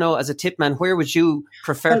it's hard to know, as a tip man, where would you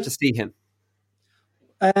prefer to see him?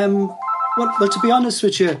 Well, to be honest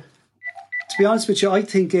with you, I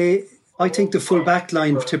think the full back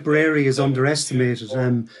line of Tipperary is underestimated.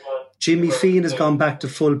 Jimmy Feehan has gone back to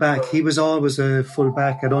full back. He was always a full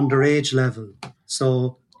back at underage level.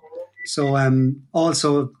 So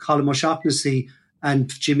also Colin O'Shaughnessy and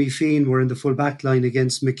Jimmy Feehan were in the full back line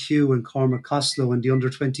against McHugh and Cormac Costello in the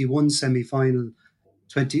under-21 semi-final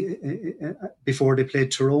before they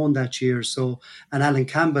played Tyrone that year. So, and Alan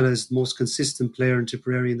Campbell is the most consistent player in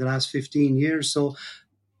Tipperary in the last 15 years. So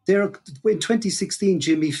in 2016,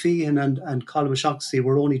 Jimmy Feehan and Colin O'Shaughnessy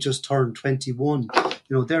were only just turned 21.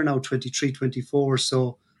 They're now 23, 24.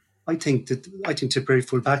 So I think Tipperary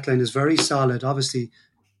full backline is very solid. Obviously,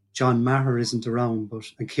 John Maher isn't around,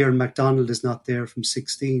 and Kieran MacDonald is not there from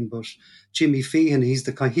 16. But Jimmy Feehan,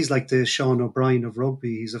 he's like the Sean O'Brien of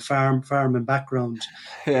rugby. He's a farming background.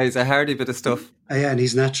 Yeah, he's a hardy bit of stuff. Yeah, and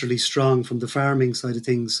he's naturally strong from the farming side of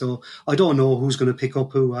things. So I don't know who's going to pick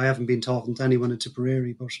up who. I haven't been talking to anyone in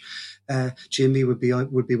Tipperary, but Jimmy would be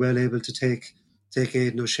well able to take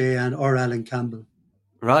Aidan O'Shea or Alan Campbell.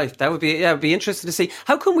 Right, that would be it'd be interesting to see.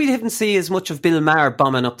 How come we didn't see as much of Bill Maher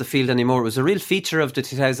bombing up the field anymore? It was a real feature of the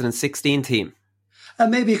 2016 team.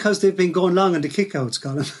 And maybe because they've been going long on the kickouts,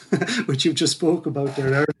 Colin, which you just spoke about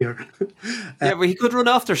there earlier. Yeah, but he could run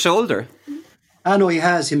off their shoulder. I know he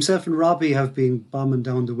has. Himself and Robbie have been bombing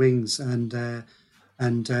down the wings, and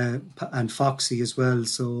Foxy as well.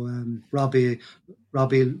 So Robbie will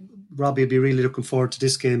be really looking forward to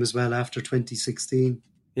this game as well after 2016.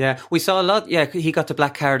 Yeah, we saw a lot. Yeah, he got the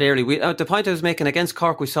black card early. The point I was making against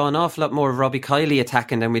Cork, we saw an awful lot more of Robbie Kiley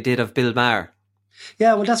attacking than we did of Bill Maher.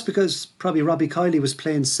 Yeah, well, that's because probably Robbie Kiley was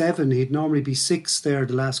playing 7. He'd normally be 6 there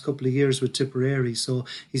the last couple of years with Tipperary. So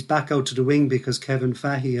he's back out to the wing because Kevin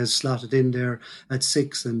Fahey has slotted in there at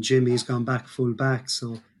 6 and Jimmy's gone back full back.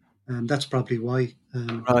 So that's probably why.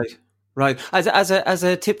 Right. As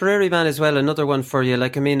a Tipperary man as well, another one for you.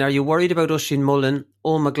 Are you worried about Oisín Mullen,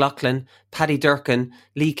 Owen McLaughlin, Paddy Durkin,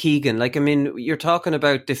 Lee Keegan? You're talking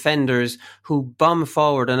about defenders who bomb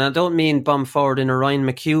forward, and I don't mean bomb forward in a Ryan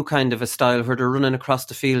McHugh kind of a style where they're running across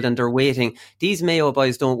the field and they're waiting. These Mayo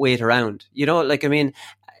boys don't wait around. If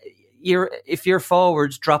your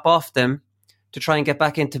forwards drop off them to try and get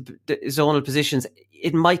back into zonal positions,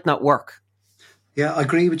 it might not work. Yeah, I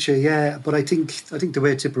agree with you. Yeah, but I think the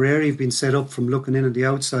way Tipperary have been set up from looking in on the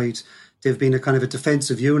outside, they've been a kind of a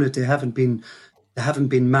defensive unit. They haven't been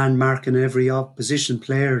man marking every opposition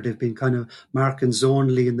player. They've been kind of marking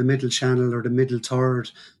zonally in the middle channel or the middle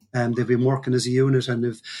third. They've been working as a unit, and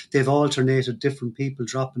they've alternated different people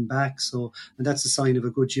dropping back. So, and that's a sign of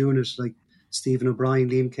a good unit. Like Stephen O'Brien,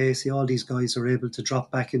 Liam Casey, all these guys are able to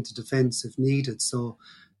drop back into defence if needed. So.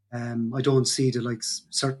 I don't see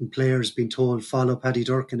certain players being told follow Paddy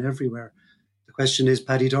Durkin everywhere. The question is,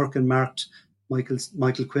 Paddy Durkin marked Michael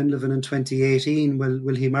Quinlivan in 2018.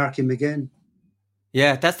 Will he mark him again?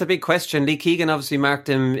 Yeah, that's the big question. Lee Keegan obviously marked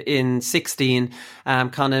him in 16.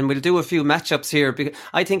 Conan, we'll do a few matchups here. Because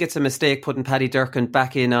I think it's a mistake putting Paddy Durkin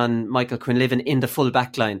back in on Michael Quinlivan in the full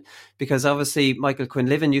back line. Because obviously Michael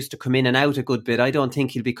Quinlivan used to come in and out a good bit. I don't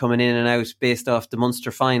think he'll be coming in and out based off the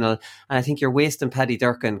Munster final. And I think you're wasting Paddy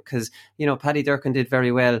Durkin because, Paddy Durkin did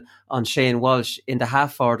very well on Shane Walsh in the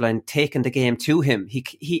half forward line, taking the game to him.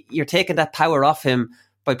 You're taking that power off him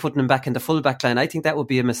by putting him back in the full back line. I think that would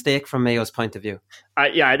be a mistake from Mayo's point of view.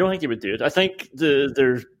 I don't think they would do it. I think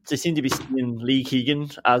they seem to be seeing Lee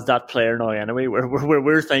Keegan as that player now anyway, where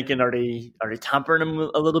we're thinking, are they tampering him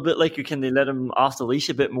a little bit? Can they let him off the leash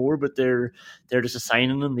a bit more? But they're just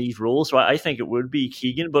assigning him these roles. So I think it would be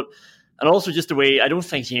Keegan. And also just the way, I don't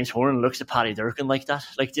think James Horan looks at Paddy Durkin like that.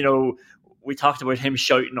 We talked about him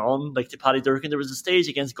shouting on to Paddy Durkin. There was a stage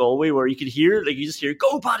against Galway where you could hear, you just hear,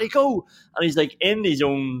 "Go Paddy, go!" And he's in his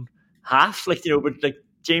own half, but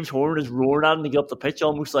James Horan is roaring at him to get up the pitch,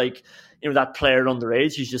 almost that player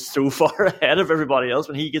underage who's just so far ahead of everybody else.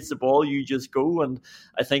 When he gets the ball, you just go. And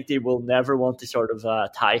I think they will never want to sort of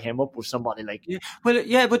tie him up with somebody like. Well,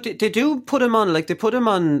 yeah, but they do put him on. They put him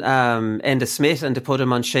on Enda Smith and they put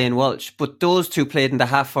him on Shane Walsh. But those two played in the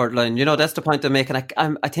half forward line. That's the point I'm making.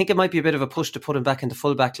 I think it might be a bit of a push to put him back in the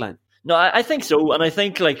full back line. No, I think so, and I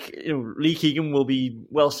think Lee Keegan will be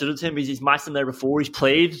well suited to him. He's matched him there before. He's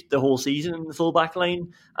played the whole season in the full back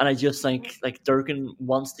line, and I just think Durkin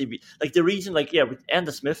wants to be the reason with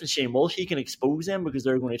Enda Smith and Shane Walsh, he can expose them because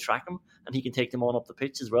they're going to track him and he can take them on up the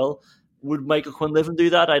pitch as well. Would Michael Quinlivan do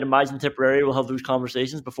that? I'd imagine Tipperary will have those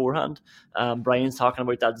conversations beforehand. Brian's talking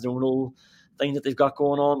about that zonal thing that they've got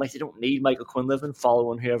going on. They don't need Michael Quinlivan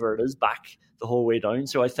following whoever it is back the whole way down.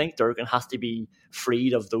 So I think Durkin has to be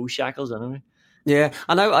freed of those shackles anyway. Yeah,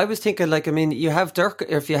 and I was thinking, you have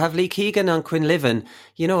if you have Lee Keegan on Quinlivan,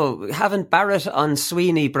 having Barrett on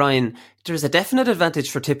Sweeney, Brian, there's a definite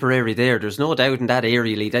advantage for Tipperary there. There's no doubt in that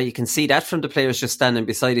area, Lee. That you can see that from the players just standing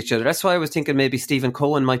beside each other. That's why I was thinking maybe Stephen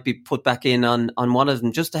Cohen might be put back in on one of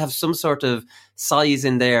them, just to have some sort of size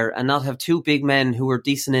in there and not have two big men who are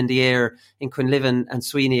decent in the air in Quinlivan and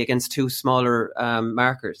Sweeney against two smaller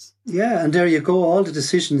markers. Yeah, and there you go. All the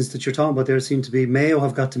decisions that you're talking about there seem to be Mayo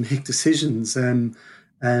have got to make decisions.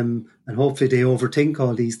 And hopefully they overthink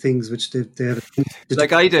all these things, which they have.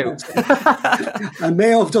 Like I do. And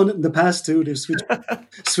Mayo have done it in the past too. They've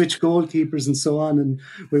switched goalkeepers and so on, and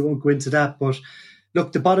we won't go into that. But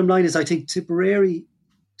look, the bottom line is I think Tipperary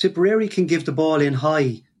can give the ball in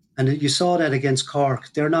high, and you saw that against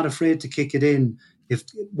Cork. They're not afraid to kick it in. If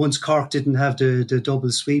once Cork didn't have the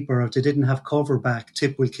double sweeper, or if they didn't have cover back,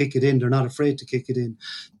 Tipp will kick it in. They're not afraid to kick it in.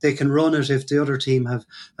 They can run it if the other team have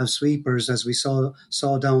sweepers, as we saw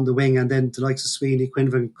down the wing, and then the likes of Sweeney,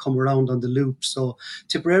 Quinlan come around on the loop. So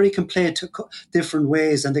Tipperary can play different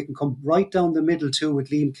ways, and they can come right down the middle too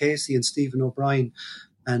with Liam Casey and Stephen O'Brien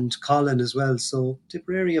and Colin as well. So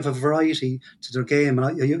Tipperary have a variety to their game.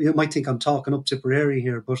 And you might think I'm talking up Tipperary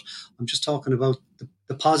here, but I'm just talking about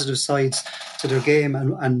the positive sides to their game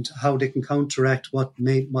and how they can counteract what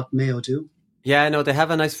Mayo do. Yeah, no, they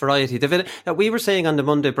have a nice variety. We were saying on the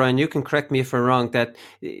Monday, Brian, you can correct me if I'm wrong, that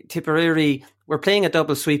Tipperary were playing a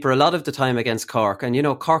double sweeper a lot of the time against Cork.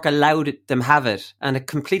 And, Cork allowed them have it. And it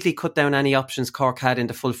completely cut down any options Cork had in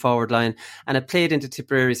the full forward line. And it played into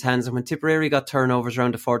Tipperary's hands. And when Tipperary got turnovers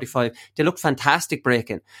around the 45, they looked fantastic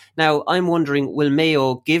breaking. Now, I'm wondering, will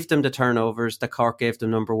Mayo give them the turnovers that Cork gave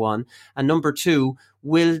them, number one? And number two,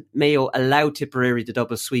 will Mayo allow Tipperary the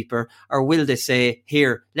double sweeper, or will they say,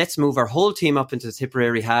 here, let's move our whole team up into the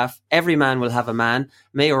Tipperary half. Every man will have a man.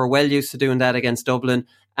 Mayo are well used to doing that against Dublin.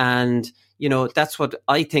 And, that's what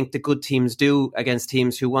I think the good teams do against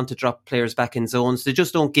teams who want to drop players back in zones. They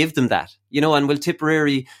just don't give them that, and will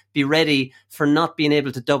Tipperary be ready for not being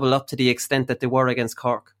able to double up to the extent that they were against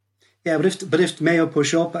Cork? Yeah, but if Mayo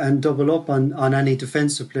push up and double up on any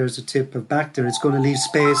defensive players that Tipp have back there, it's going to leave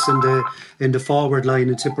space in the forward line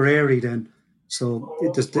in Tipperary then. So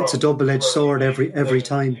it's a double-edged sword every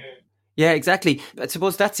time. Yeah, exactly. I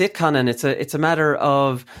suppose that's it, Conan. It's a matter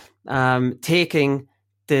of taking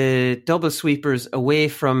the double sweepers away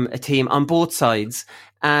from a team on both sides.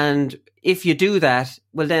 And if you do that,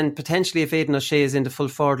 well then potentially if Aidan O'Shea is in the full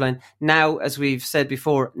forward line, now, as we've said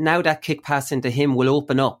before, now that kick pass into him will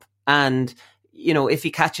open up. And, if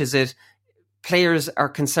he catches it, players are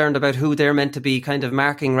concerned about who they're meant to be kind of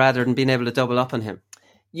marking rather than being able to double up on him.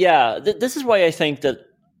 Yeah, this is why I think that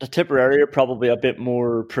the Tipperary are probably a bit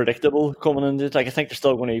more predictable coming into it. Like, I think they're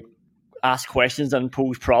still going to ask questions and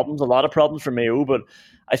pose problems, a lot of problems for Mayo, but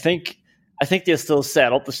I think they'll still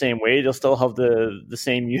set up the same way. They'll still have the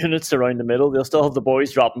same units around the middle. They'll still have the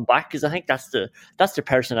boys dropping back, because I think that's their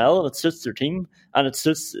personnel, and it suits their team, and it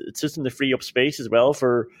suits them to free up space as well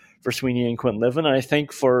for Sweeney and Quinlivan. And I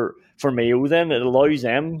think for Mayo then, it allows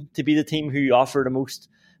them to be the team who offer the most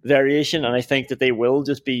variation, and I think that they will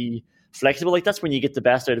just be flexible. Like, that's when you get the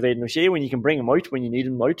best out of Aidan O'Shea, when you can bring him out when you need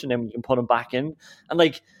him out, and then you can put him back in. And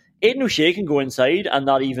like, Aidan O'Shea can go inside and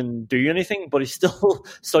not even do anything, but he's still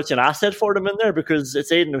such an asset for them in there, because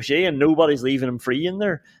it's Aidan O'Shea and nobody's leaving him free in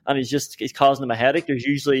there, and he's causing them a headache. There's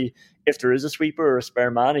usually, if there is a sweeper or a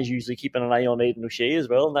spare man, he's usually keeping an eye on Aidan O'Shea as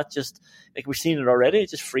well, and that just, like, we've seen it already,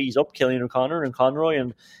 it just frees up Cillian O'Connor and Conroy,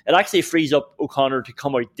 and it actually frees up O'Connor to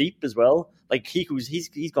come out deep as well. Like,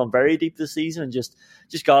 he's gone very deep this season and just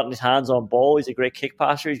gotten his hands on ball. He's a great kick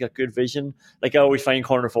passer. He's got good vision. Like, I always find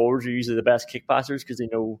corner forwards are usually the best kick passers, because they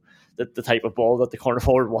know that the type of ball that the corner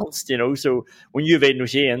forward wants, So when you have Aidan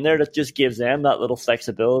O'Shea in there, that just gives them that little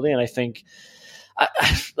flexibility. And I think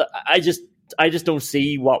I just don't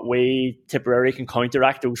see what way Tipperary can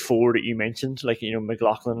counteract those four that you mentioned, like,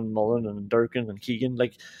 McLaughlin and Mullen and Durkin and Keegan.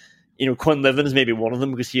 Like, Quinlivan is maybe one of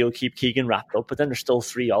them, because he'll keep Keegan wrapped up, but then there's still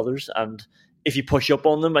three others. And if you push up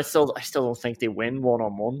on them, I still don't think they win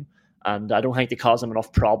one-on-one. And I don't think they cause them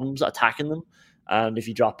enough problems attacking them. And if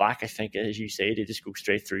you drop back, I think, as you say, they just go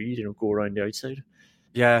straight through you, they don't go around the outside.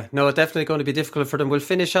 Yeah, no, definitely going to be difficult for them. We'll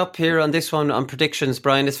finish up here on this one on predictions,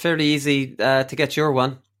 Brian. It's fairly easy to get your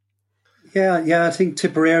one. Yeah, I think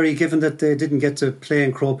Tipperary, given that they didn't get to play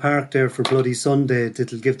in Croke Park there for Bloody Sunday,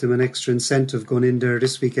 it'll give them an extra incentive going in there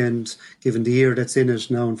this weekend, given the year that's in it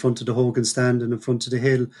now, in front of the Hogan stand and in front of the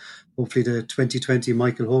hill. Hopefully the 2020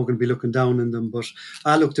 Michael Hogan will be looking down on them. But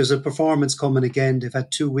look, there's a performance coming again. They've had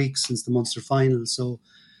 2 weeks since the Munster final, so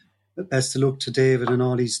best of luck to David and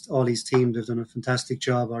all his team. They've done a fantastic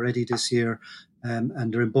job already this year, and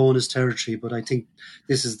they're in bonus territory. But I think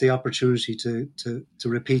this is the opportunity to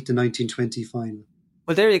repeat the 1920 final.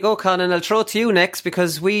 Well, there you go, Conan. I'll throw it to you next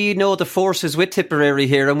because we know the forces with Tipperary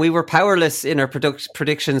here, and we were powerless in our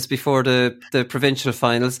predictions before the provincial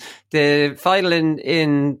finals. The final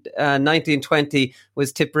in 1920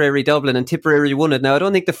 was Tipperary-Dublin, and Tipperary won it. Now, I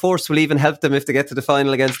don't think the force will even help them if they get to the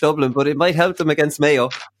final against Dublin, but it might help them against Mayo.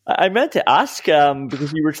 I meant to ask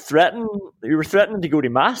because you were threatening to go to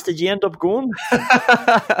Mass. Did you end up going?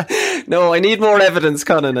 No, I need more evidence,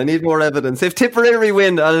 Conan. I need more evidence. If Tipperary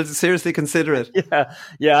win, I'll seriously consider it.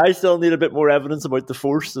 Yeah. I still need a bit more evidence about the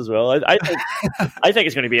force as well. I think I think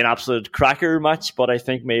it's going to be an absolute cracker match, but I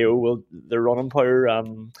think Mayo will their running power.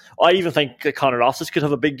 I even think Conor Rosses could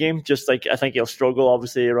have a big game. Just like I think he'll struggle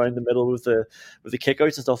obviously around the middle with the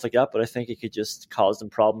kickouts and stuff like that, but I think he could just cause them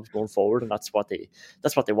problems going forward, and that's what they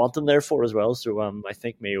want him there for as well. So I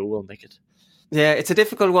think Mayo will make it. Yeah, it's a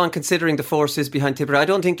difficult one considering the forces behind Tipperary. I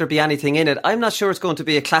don't think there'll be anything in it. I'm not sure it's going to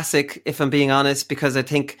be a classic, if I'm being honest, because I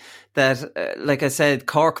think that, like I said,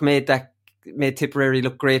 Cork made Tipperary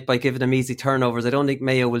look great by giving them easy turnovers. I don't think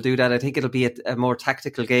Mayo will do that. I think it'll be a more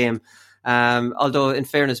tactical game. Although, in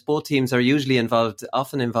fairness, both teams are usually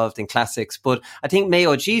often involved in classics. But I think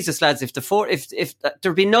Mayo, Jesus lads, if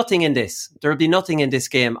there'll be nothing in this,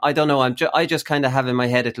 game. I don't know. I just kind of have in my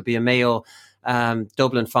head it'll be a Mayo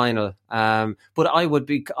Dublin final. But I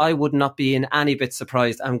would not be in any bit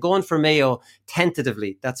surprised. I'm going for Mayo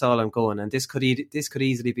tentatively. That's all I'm going. And this could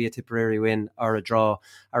easily be a Tipperary win or a draw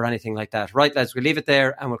or anything like that. Right, lads, we'll leave it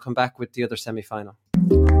there and we'll come back with the other semi-final.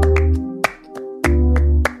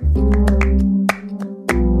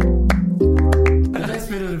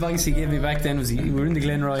 Advice he gave me back then was we were in the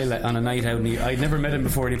Glenroy on a night out, and I'd never met him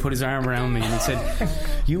before, and he put his arm around me and he said,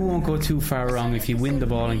 "You won't go too far wrong if you win the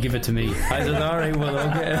ball and give it to me." I said, "Alright, well,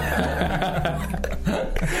 okay."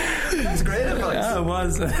 It's great advice. Yeah, it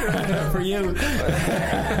was. For you.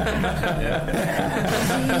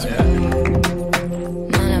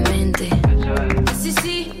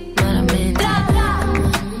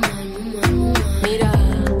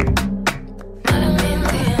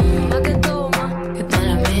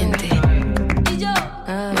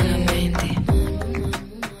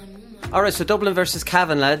 Alright, so Dublin versus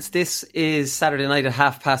Cavan, lads. This is Saturday night at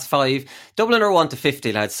 5:30. Dublin are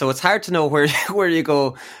 1-50, lads, so it's hard to know where you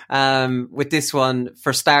go with this one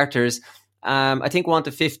for starters. I think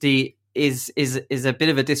 1-50 is a bit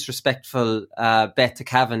of a disrespectful bet to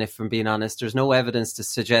Cavan, if I'm being honest. There's no evidence to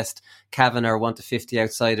suggest Cavan are 1-50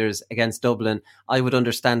 outsiders against Dublin. I would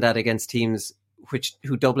understand that against teams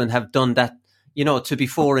who Dublin have done that, to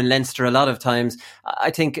before in Leinster a lot of times. I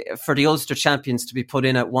think for the Ulster champions to be put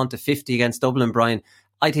in at 1-50 against Dublin, Brian,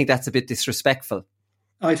 I think that's a bit disrespectful.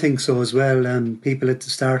 I think so as well. People at the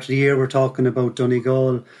start of the year were talking about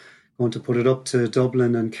Donegal going to put it up to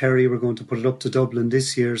Dublin, and Kerry were going to put it up to Dublin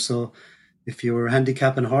this year. So if you were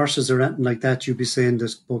handicapping horses or anything like that, you'd be saying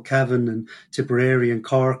that both Cavan and Tipperary and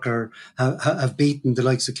Cork have beaten the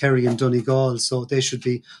likes of Kerry and Donegal, so they should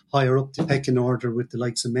be higher up the pecking order with the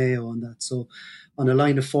likes of Mayo and that. So on a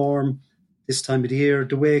line of form this time of the year,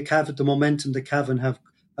 the momentum that Cavan have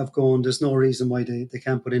gone, there's no reason why they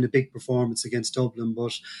can't put in a big performance against Dublin.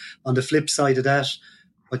 But on the flip side of that,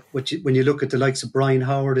 when you look at the likes of Brian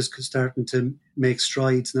Howard is starting to make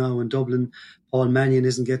strides now in Dublin, Paul Mannion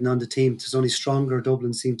isn't getting on the team. It's only stronger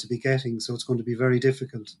Dublin seem to be getting, so it's going to be very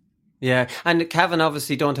difficult. Yeah, and Cavan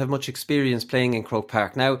obviously don't have much experience playing in Croke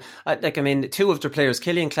Park. Now, two of their players,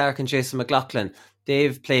 Killian Clark and Jason McLaughlin,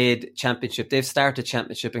 they've played championship. They've started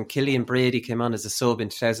championship, and Killian Brady came on as a sub in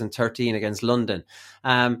 2013 against London.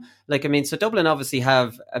 So Dublin obviously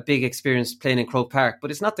have a big experience playing in Croke Park, but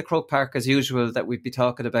it's not the Croke Park as usual that we'd be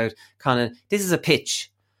talking about, Conan. This is a pitch,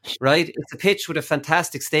 right? It's a pitch with a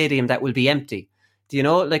fantastic stadium that will be empty. Do you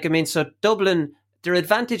know? So Dublin, their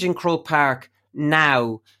advantage in Croke Park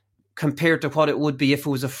now compared to what it would be if it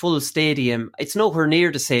was a full stadium, it's nowhere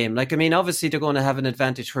near the same. Obviously they're going to have an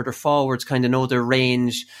advantage where their forwards kind of know their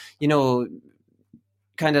range,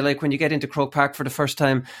 kind of like when you get into Croke Park for the first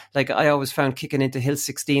time. I always found kicking into Hill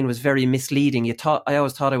 16 was very misleading. I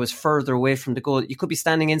always thought I was further away from the goal. You could be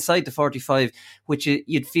standing inside the 45, which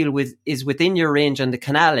you'd feel is within your range on the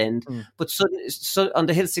canal end. But so on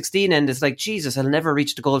the Hill 16 end, it's like, Jesus, I'll never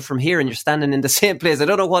reach the goal from here, and you're standing in the same place. I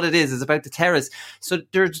don't know what it is. It's about the terrace. So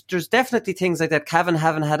there's definitely things like that. Cavan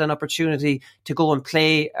haven't had an opportunity to go and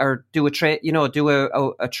play or do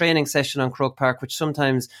a training session on Croke Park, which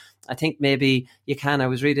sometimes I think maybe you can. I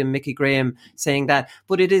was reading Mickey Graham saying that,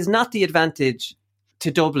 but it is not the advantage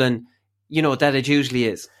to Dublin, that it usually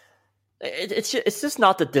is. it's just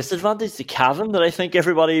not the disadvantage to Cavan that I think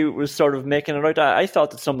everybody was sort of making it out. I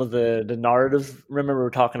thought that some of the narrative, remember we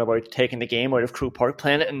were talking about taking the game out of Croke Park,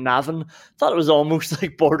 playing it in Navan, thought it was almost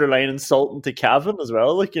like borderline insulting to Cavan as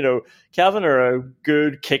well. Like, Cavan are a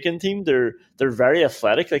good kicking team. They're very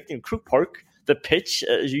athletic. Like, Croke Park, the pitch,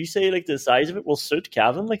 as you say, like the size of it will suit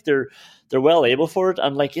Cavan. Like they're well able for it.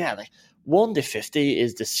 And like 1-50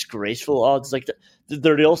 is disgraceful odds. Like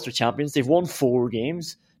they're the Ulster champions. They've won 4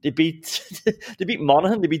 games. They beat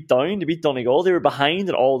Monaghan, they beat Down, they beat Donegal. They were behind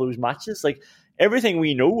in all those matches. Like, everything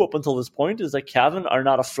we know up until this point is that Cavan are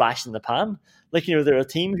not a flash in the pan. Like, they're a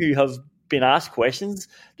team who have been asked questions.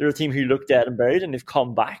 They're a team who looked dead and buried, and they've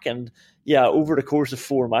come back. And yeah, over the course of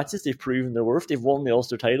 4 matches, they've proven their worth. They've won the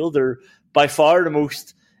Ulster title. They're by far the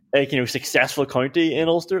most successful county in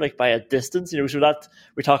Ulster, like by a distance. So that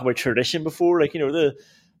we talked about tradition before. Like,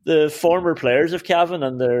 the former players of Cavan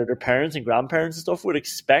and their parents and grandparents and stuff would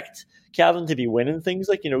expect Cavan to be winning things,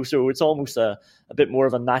 so it's almost a bit more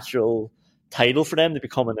of a natural title for them to be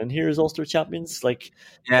coming in here as Ulster champions.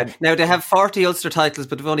 Now they have 40 Ulster titles,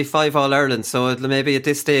 but they've only 5 All-Ireland, so maybe at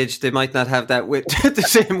this stage they might not have that the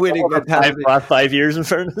same winning mentality. 5 years, in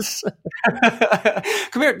fairness.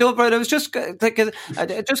 Come here, no, Brian, I was just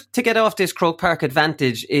to get off this Croke Park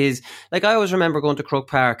advantage is, like, I always remember going to Croke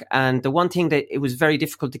Park, and the one thing that it was very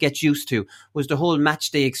difficult to get used to was the whole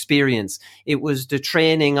match day experience. It was the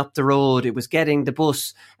training up the road, it was getting the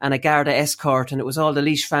bus and a Garda escort, and it was all the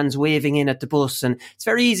Laois fans waving in at the bus, and it's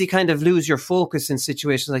very easy kind of lose your focus in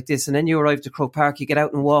situations like this. And then you arrive to Croke Park, you get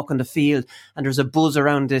out and walk on the field, and there's a buzz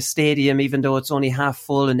around the stadium even though it's only half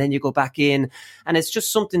full, and then you go back in, and it's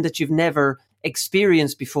just something that you've never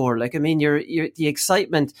experienced before. Like, I mean, the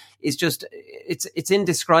excitement is just it's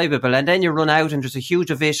indescribable, and then you run out and there's a huge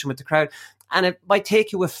ovation with the crowd, and it might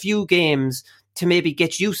take you a few games to maybe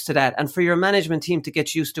get used to that, and for your management team to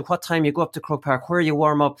get used to what time you go up to Croke Park, where you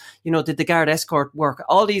warm up, did the guard escort work,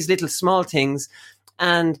 all these little small things.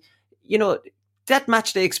 And that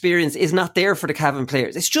match day experience is not there for the Cavan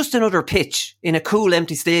players. It's just another pitch in a cool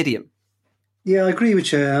empty stadium. Yeah, I agree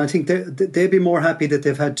with you. I think they'd be more happy that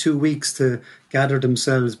they've had 2 weeks to gather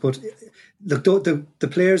themselves. But look, the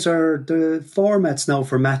players the formats now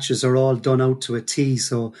for matches are all done out to a T.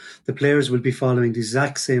 So the players will be following the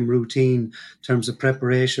exact same routine in terms of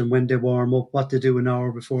preparation, when they warm up, what they do an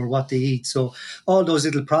hour before, what they eat. So all those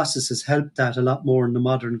little processes help that a lot more in the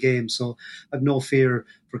modern game. So I've no fear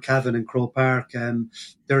for Cavan and Croke Park.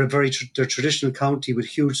 They're they're traditional county with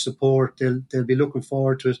huge support. They'll be looking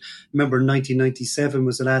forward to it. Remember, 1997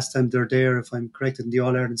 was the last time they're there, if I'm correct, in the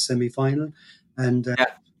All-Ireland semi-final. And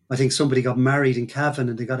I think somebody got married in Cavan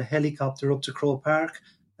and they got a helicopter up to Croke Park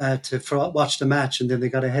to watch the match, and then they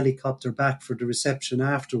got a helicopter back for the reception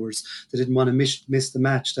afterwards. They didn't want to miss the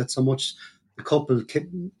match. That's how much the couple,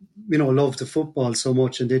 love the football so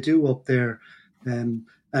much, and they do up there.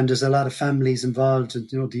 And there's a lot of families involved, and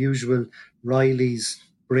the usual Rileys,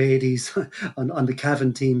 Brady's on the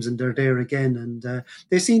Cavan teams, and they're there again. And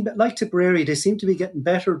they seem, like Tipperary, they seem to be getting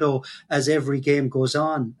better though as every game goes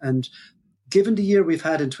on. And given the year we've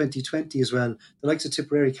had in 2020 as well, the likes of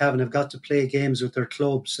Tipperary, Cavan have got to play games with their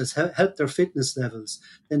clubs, has helped their fitness levels.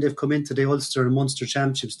 Then they've come into the Ulster and Munster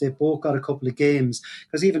Championships. They've both got a couple of games,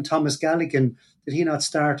 because even Thomas Galligan, did he not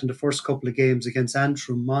start in the first couple of games against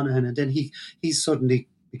Antrim, Monaghan, and then he's suddenly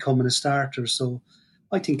becoming a starter. So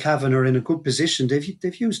I think Cavan are in a good position.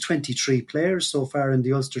 They've used 23 players so far in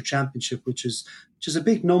the Ulster Championship, which is a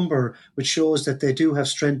big number, which shows that they do have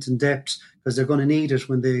strength and depth, because they're going to need it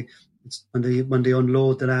when they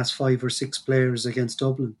unload the last 5 or 6 players against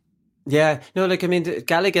Dublin. Yeah, no,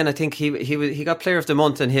 Galligan, I think he got Player of the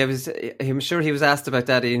Month, and I'm sure he was asked about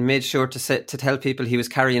that. He made sure to tell people he was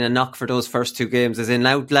carrying a knock for those first 2 games, as in,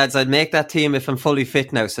 now lads, I'd make that team if I'm fully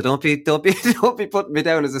fit now, so don't be putting me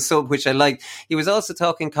down as a sub, which I like. He was also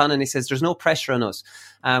talking, Con, and he says there's no pressure on us.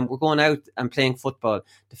 We're going out and playing football.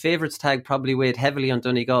 The favourites tag probably weighed heavily on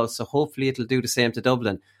Donegal, so hopefully it'll do the same to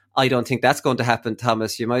Dublin. I don't think that's going to happen,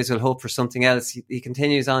 Thomas. You might as well hope for something else. He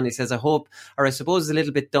continues on. He says, I suppose it's a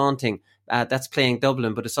little bit daunting. That's playing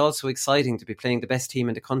Dublin, but it's also exciting to be playing the best team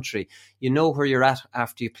in the country. You know where you're at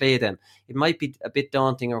after you play them. It might be a bit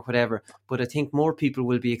daunting or whatever, but I think more people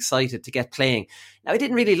will be excited to get playing. Now, I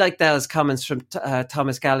didn't really like those comments from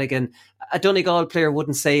Thomas Galligan. A Donegal player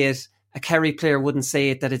wouldn't say it. A Kerry player wouldn't say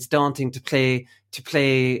it, that it's daunting to play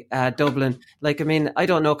Dublin. I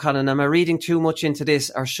don't know, Colin, am I reading too much into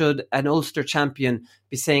this, or should an Ulster champion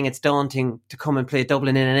be saying it's daunting to come and play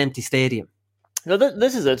Dublin in an empty stadium? No,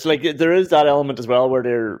 this is it. It's like, there is that element as well where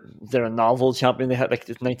they're a novel champion. They had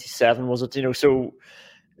 97, was it? So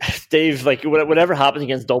Dave, like whatever happens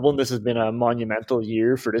against Dublin, this has been a monumental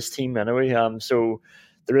year for this team anyway. So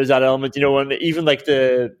there is that element, and even like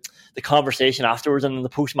the conversation afterwards and in the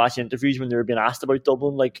post-match interviews when they were being asked about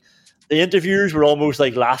Dublin, like the interviewers were almost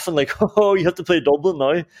like laughing, like, "Oh, you have to play Dublin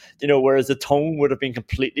now," whereas the tone would have been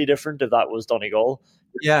completely different if that was Donegal.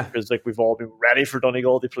 Yeah, because like we've all been ready for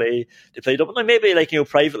Donegal to play Dublin. Like maybe like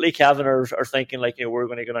privately, Cavan are thinking like we're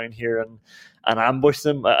going to go down here and ambush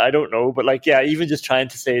them. I don't know, but like even just trying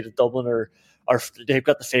to say that Dublin are they've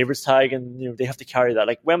got the favourites tag and they have to carry that.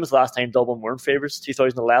 Like when was the last time Dublin weren't favourites?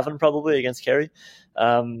 2011 probably against Kerry.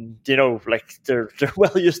 Like they're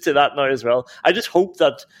well used to that now as well. I just hope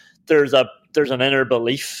that there's an inner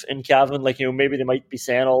belief in Cavan, like maybe they might be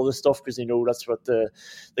saying all this stuff because they know that's what the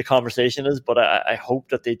conversation is, but I hope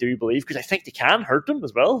that they do believe, because I think they can hurt them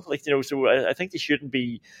as well, like so I think they shouldn't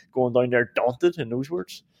be going down there daunted in those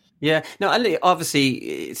words. Yeah, no, obviously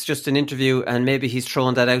it's just an interview and maybe he's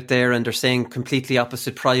throwing that out there and they're saying completely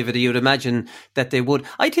opposite private. You'd imagine that they would.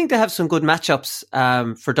 I think they have some good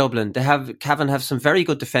matchups for Dublin. Cavan have some very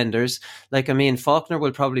good defenders. Like, Faulkner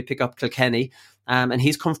will probably pick up Kilkenny and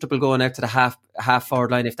he's comfortable going out to the half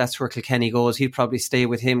forward line. If that's where Kilkenny goes, he'll probably stay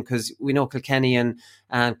with him because we know Kilkenny and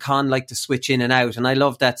Con like to switch in and out. And I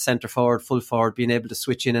love that centre forward, full forward, being able to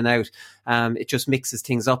switch in and out. It just mixes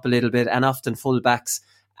things up a little bit, and often full backs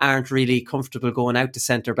aren't really comfortable going out to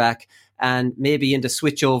centre back, and maybe in the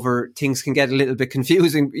switch over things can get a little bit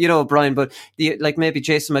confusing, Brian, but maybe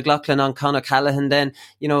Jason McLaughlin on Conor Callaghan, then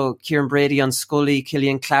Kieran Brady on Scully,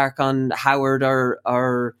 Killian Clark on Howard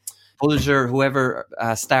or Bulger, whoever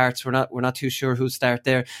starts. We're not too sure who'll start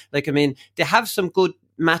there. They have some good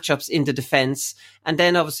matchups in the defence, and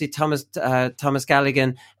then obviously Thomas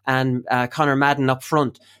Galligan and Conor Madden up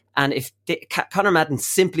front. And if Conor Madden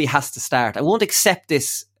simply has to start, I won't accept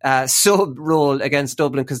this sub role against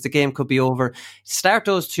Dublin because the game could be over. Start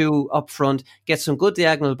those two up front, get some good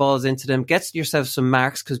diagonal balls into them, get yourself some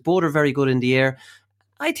marks because both are very good in the air.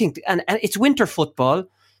 I think, and it's winter football,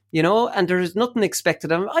 and there's nothing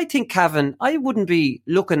expected of them. I think Cavan, I wouldn't be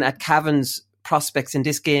looking at Cavan's prospects in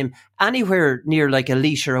this game anywhere near like a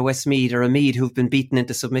Laois or a Westmeath or a Meath who've been beaten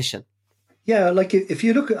into submission. Yeah, like if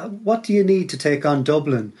you look at what do you need to take on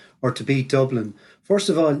Dublin or to beat Dublin, first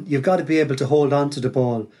of all, you've got to be able to hold on to the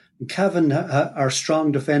ball. And Cavan are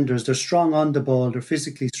strong defenders. They're strong on the ball. They're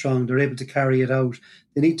physically strong. They're able to carry it out.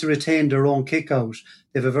 They need to retain their own kickout.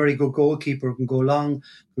 They have a very good goalkeeper who can go long,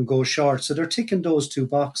 can go short. So they're ticking those two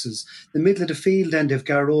boxes. The middle of the field, then they've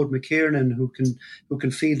Garrod McKiernan who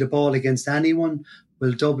can field the ball against anyone.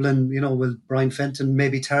 Will Dublin, will Brian Fenton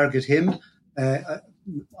maybe target him?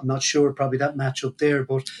 I'm not sure, probably that match up there,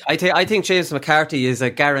 but I think James McCarthy is a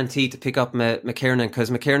guarantee to pick up McKiernan, because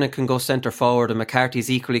McKiernan can go centre forward and McCarthy's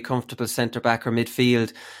equally comfortable centre back or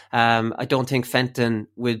midfield. I don't think Fenton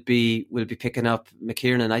will be picking up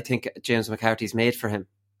McKiernan. I think James McCarthy's made for him.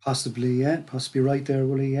 Possibly right there,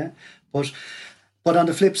 will he? Yeah, But on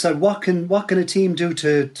the flip side, what can a team do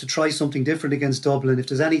to try something different against Dublin? If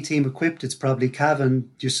there's any team equipped, it's probably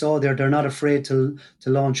Cavan. You saw there, they're not afraid to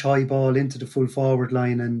launch high ball into the full forward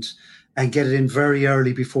line and get it in very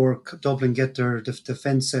early before Dublin get their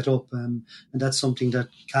defence set up. And that's something that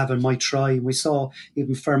Cavan might try. We saw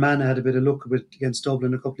even Fermanagh had a bit of luck with against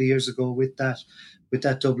Dublin a couple of years ago with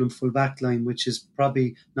that Dublin full back line, which is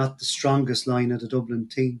probably not the strongest line of the Dublin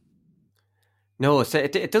team. No,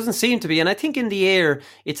 it doesn't seem to be. And I think in the air,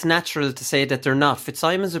 it's natural to say that they're not.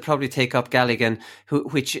 Fitzsimons would probably take up Galligan,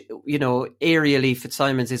 which, aerially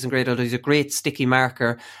Fitzsimons isn't great, although he's a great sticky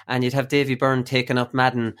marker. And you'd have Davy Byrne taking up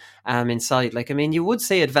Madden inside. You would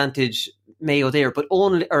say advantage Mayo there,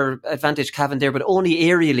 or advantage Cavan there, but only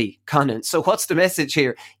aerially, Conan. So what's the message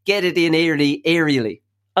here? Get it in aerially.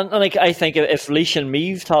 And I think if Laois and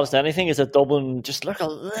Meath taught us anything, is that Dublin just look a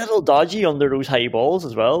little dodgy under those high balls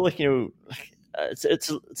as well. It's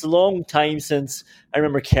a long time since I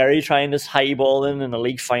remember Kerry trying this high ball in a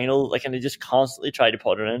league final, and they just constantly tried to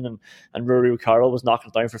put it in, and Rory O'Carroll was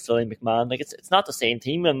knocking it down for Philly McMahon. It's not the same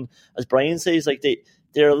team, and as Brian says,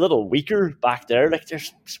 they're a little weaker back there. They're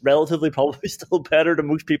relatively probably still better than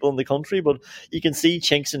most people in the country, but you can see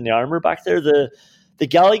chinks in the armour back there. The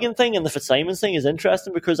Galligan thing and the Fitzsimons thing is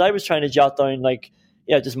interesting because I was trying to jot down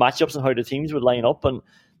just matchups and how the teams would line up, and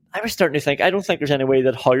I was starting to think, I don't think there's any way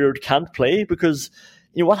that Howard can't play because,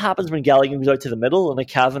 what happens when Galligan goes out to the middle and the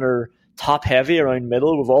Cavan are top heavy around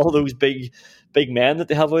middle with all those big men that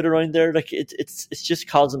they have out around there? It's just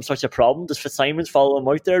caused them such a problem. Does Fitzsimons follow him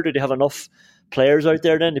out there? Do they have enough players out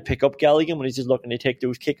there then to pick up Galligan when he's just looking to take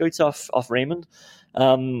those kickouts off Raymond.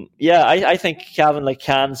 I think Cavan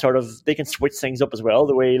can they can switch things up as well,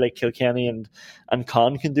 the way like Kilkenny and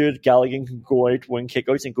Con can do it. Galligan can go out, win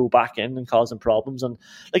kickouts, and go back in and cause them problems. And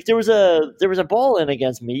like there was a ball in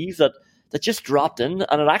against Meath that just dropped in,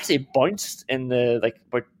 and it actually bounced in the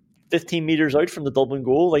about 15 metres out from the Dublin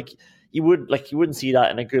goal. You wouldn't see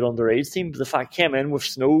that in a good underage team, but the fact came in with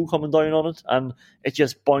snow coming down on it, and it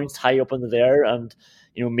just bounced high up into the air, and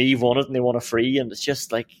Meath won it, and they won a free, and it's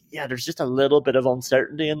just there's just a little bit of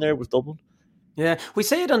uncertainty in there with Dublin. Yeah, we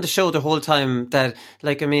say it on the show the whole time that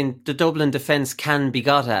the Dublin defence can be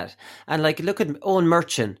got at, and look at Owen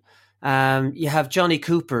Merchant, you have Johnny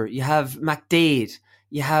Cooper, you have McDade,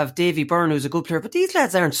 you have Davy Byrne, who's a good player, but these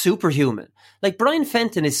lads aren't superhuman. Brian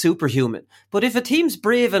Fenton is superhuman, but if a team's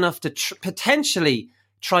brave enough to potentially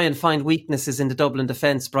try and find weaknesses in the Dublin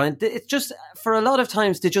defence, Brian, it's just, for a lot of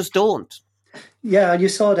times, they just don't. Yeah, and you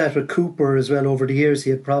saw that with Cooper as well over the years.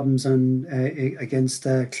 He had problems against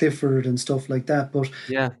Clifford and stuff like that. But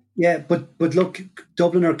but look,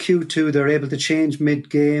 Dublin are cute too. They're able to change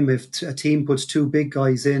mid-game if a team puts two big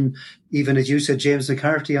guys in. Even as you said, James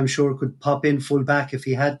McCarthy, I'm sure, could pop in full back if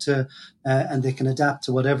he had to, and they can adapt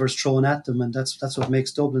to whatever's thrown at them, and that's what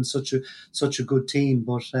makes Dublin such a good team.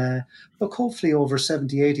 But look, hopefully over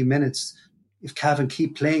 70, 80 minutes, if Cavan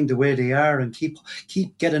keep playing the way they are and keep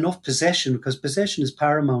get enough possession, because possession is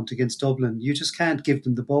paramount against Dublin. You just can't give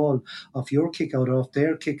them the ball off your kick out or off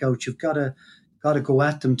their kick out. You've got to go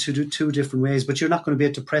at them two different ways, but you're not going to be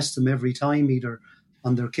able to press them every time either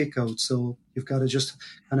on their kick out. So you've got to just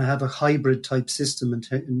kind of have a hybrid type system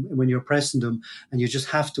when you're pressing them, and you just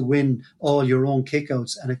have to win all your own kick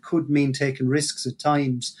outs, and it could mean taking risks at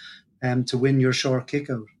times to win your short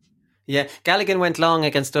kick out. Yeah, Galligan went long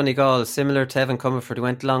against Donegal, similar to Evan Comerford, who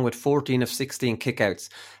went long with 14 of 16 kickouts.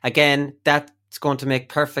 Again, that's going to make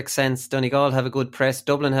perfect sense. Donegal have a good press.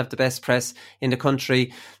 Dublin have the best press in the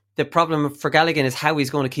country. The problem for Galligan is how he's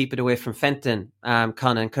going to keep it away from Fenton,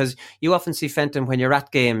 Conan, because you often see Fenton when you're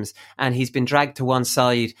at games and he's been dragged to one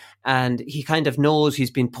side and he kind of knows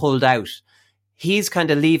he's been pulled out. He's kind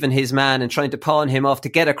of leaving his man and trying to pawn him off to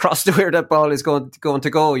get across to where that ball is going to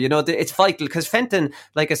go. It's vital because Fenton,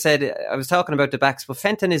 like I said, I was talking about the backs, but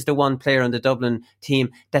Fenton is the one player on the Dublin team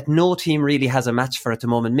that no team really has a match for at the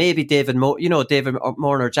moment. Maybe David Moore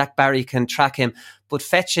or Jack Barry can track him, but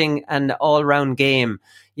fetching an all-round game,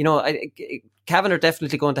 Cavan are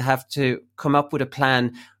definitely going to have to come up with a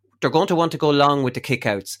plan. They're going to want to go long with the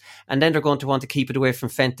kickouts, and then they're going to want to keep it away from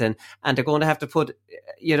Fenton, and they're going to have to put,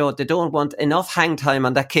 they don't want enough hang time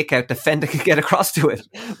on that kickout that Fenton can get across to it.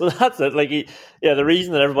 Well, that's it. The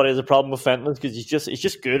reason that everybody has a problem with Fenton is because he's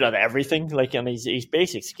just good at everything. And his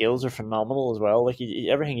basic skills are phenomenal as well.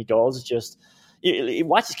 Everything he does is just. You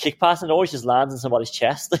watch his kick pass and it always just lands in somebody's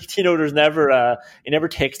chest. There's never he never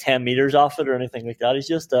takes 10 meters off it or anything like that. He's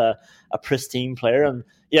just a pristine player, and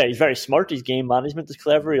yeah, he's very smart. His game management is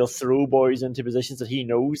clever. He'll throw boys into positions that he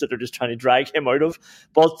knows that they're just trying to drag him out of.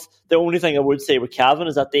 But the only thing I would say with Cavan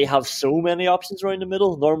is that they have so many options around the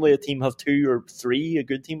middle. Normally a team have 2 or 3, a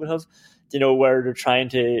good team would have, where they're trying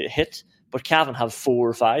to hit. But Cavan have 4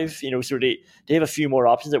 or 5, so they have a few more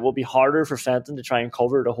options. It will be harder for Fenton to try and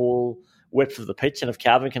cover the whole width of the pitch, and if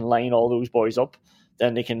Cavan can line all those boys up,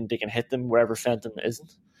 then they can hit them wherever Fenton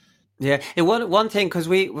isn't. Yeah, one thing, because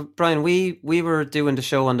Brian, we were doing the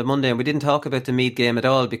show on the Monday and we didn't talk about the Meath game at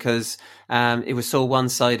all because it was so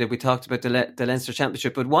one-sided. We talked about the Leinster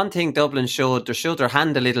Championship, but one thing Dublin showed their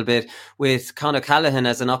hand a little bit with Conor Callaghan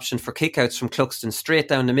as an option for kickouts from Cluxton straight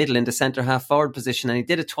down the middle in the centre half forward position, and he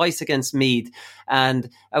did it twice against Meath. And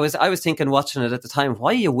I was thinking, watching it at the time,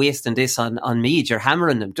 why are you wasting this on Meath? You're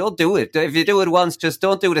hammering them. Don't do it. If you do it once, just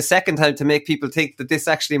don't do it a second time to make people think that this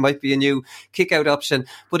actually might be a new kick-out option.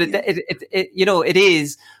 But it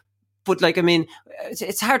is. But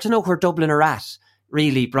it's hard to know where Dublin are at,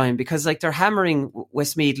 really, Brian, because they're hammering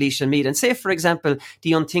Westmeath, Laois and Meath. And say, for example,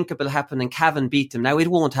 the unthinkable happened and Cavan beat them. Now, it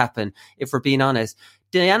won't happen, if we're being honest.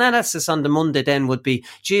 The analysis on the Monday then would be,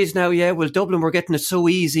 geez, now, yeah, well, Dublin were getting it so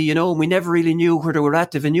easy, and we never really knew where they were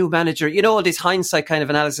at. They have a new manager, all this hindsight kind of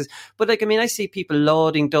analysis. But I see people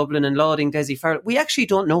lauding Dublin and lauding Dessie Farrell. We actually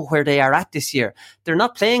don't know where they are at this year. They're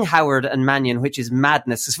not playing Howard and Mannion, which is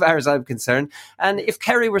madness as far as I'm concerned. And if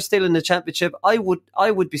Kerry were still in the championship, I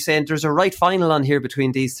would be saying there's a right final on here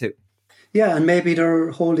between these two. Yeah, and maybe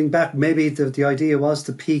they're holding back. Maybe the idea was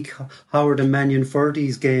to peak Howard and Mannion for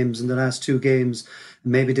these games in the last 2 games.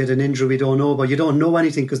 Maybe they had an injury we don't know about. You don't know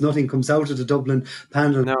anything because nothing comes out of the Dublin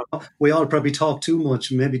panel. No. We all probably talk too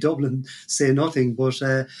much. Maybe Dublin say nothing. But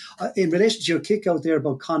in relation to your kick out there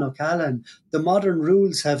about Con O'Callaghan, the modern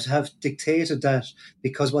rules have dictated that,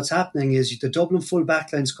 because what's happening is the Dublin full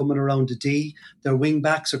back line's coming around the D. Their wing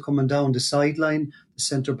backs are coming down the sideline. The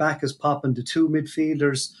centre back is popping. The 2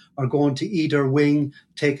 midfielders are going to either wing,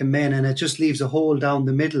 taking men, and it just leaves a hole down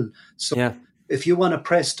the middle. So if you want to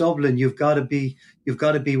press Dublin, you've got to be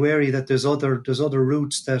wary that there's other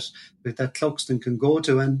routes that Cluxton can go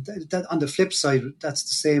to. And that, on the flip side, that's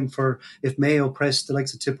the same for if Mayo press the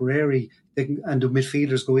likes of Tipperary, and the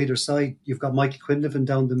midfielders go either side. You've got Michael Quinlivan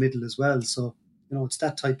down the middle as well. So it's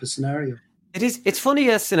that type of scenario. It is. It's funny,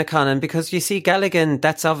 yes, in a Conan, because you see Galligan.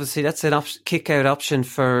 That's an kick-out option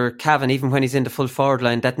for Cavan, even when he's in the full forward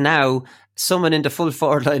line. That now someone in the full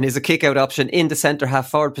forward line is a kick-out option in the centre half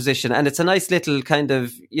forward position, and it's a nice little kind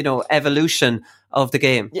of evolution of the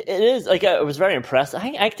game. It is. Like, I was very impressed. I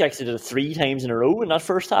think they actually did it 3 times in a row in that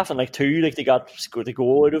first half, and 2 they got the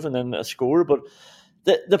goal out of, and then a score. But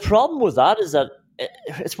the problem with that is that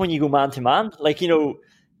it's when you go man to man.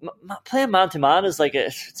 Playing man to man is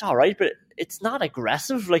it's all right, but it's not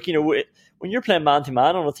aggressive. When you're playing man to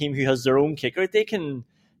man on a team who has their own kick out, they can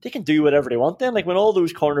do whatever they want. Then, when all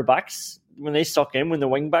those cornerbacks, when they suck in, when the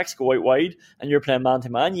wing backs go out wide, and you're playing man to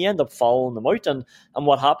man, you end up following them out. And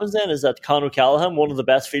what happens then is that Con O'Callaghan, one of the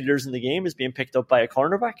best fielders in the game, is being picked up by a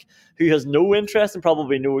cornerback who has no interest and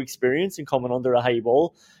probably no experience in coming under a high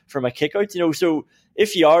ball from a kick out. So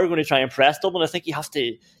if you are going to try and press Dublin, I think you have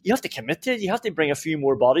to commit to it. You have to bring a few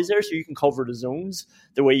more bodies there so you can cover the zones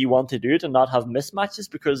the way you want to do it and not have mismatches,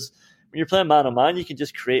 because when you're playing man on man, you can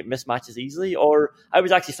just create mismatches easily. Or I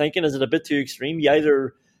was actually thinking, is it a bit too extreme? You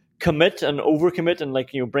either commit and overcommit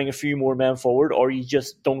and bring a few more men forward, or you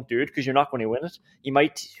just don't do it because you're not going to win it. You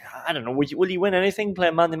might, I don't know, will you win anything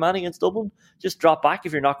playing man to man against Dublin? Just drop back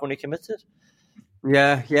if you're not going to commit to it.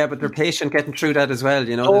 Yeah, but they're patient getting through that as well,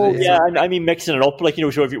 Oh, yeah, I mean mixing it up, so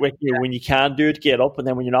if when you can do it, get up, and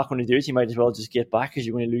then when you're not going to do it, you might as well just get back because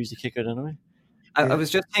you're going to lose the kick out anyway. I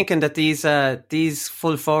was just thinking that these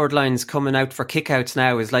full forward lines coming out for kickouts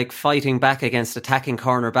now is like fighting back against attacking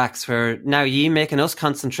cornerbacks, where now you making us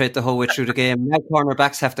concentrate the whole way through the game. Now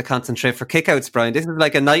cornerbacks have to concentrate for kickouts, Brian. This is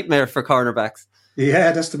like a nightmare for cornerbacks.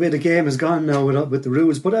 Yeah, that's the way the game has gone now with the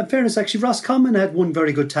rules. But in fairness, actually, Roscommon had one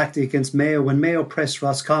very good tactic against Mayo. When Mayo pressed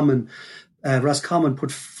Roscommon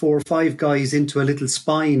put 4 or 5 guys into a little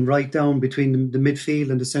spine right down between the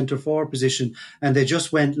midfield and the centre forward position, and they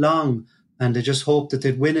just went long. And they just hoped that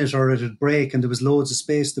they'd win it or it'd break, and there was loads of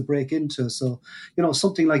space to break into. So,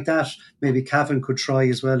 something like that, maybe Cavan could try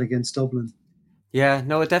as well against Dublin. Yeah,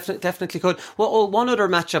 no, it definitely could. Well, one other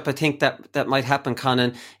matchup I think that might happen,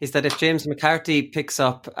 Conan, is that if James McCarthy picks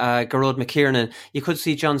up Garrod McKiernan, you could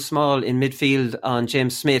see John Small in midfield on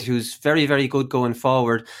James Smith, who's very, very good going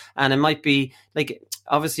forward. And it might be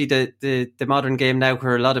obviously the modern game now,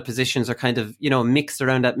 where a lot of positions are kind of mixed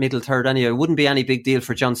around that middle third anyway. It wouldn't be any big deal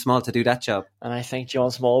for John Small to do that job, and I think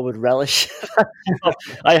John Small would relish.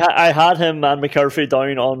 I had him and McCarthy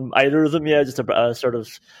down on either of them. Yeah, just a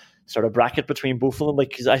sort of bracket between both of them,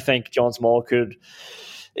 because I think John Small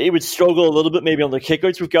he would struggle a little bit maybe on the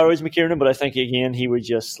kickouts with Garrod McKiernan, but I think again he would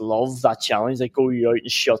just love that challenge, go you out and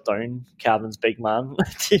shut down Cavan's big man,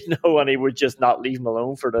 and he would just not leave him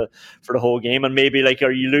alone for the whole game. And maybe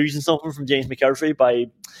are you losing something from James McCarthy by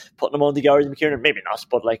putting him on the Garrod McKiernan? Maybe not,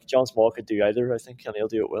 but John Small could do either, I think, and he'll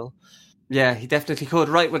do it well. Yeah, he definitely could.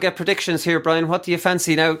 Right, we'll get predictions here, Brian. What do you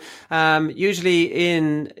fancy now? Usually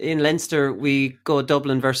in Leinster, we go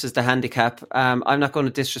Dublin versus the handicap. I'm not going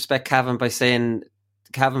to disrespect Cavan by saying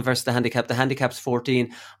Cavan versus the handicap. The handicap's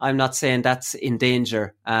 14. I'm not saying that's in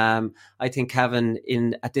danger. I think Cavan,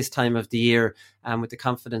 at this time of the year, with the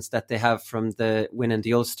confidence that they have from the win in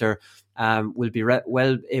the Ulster, will be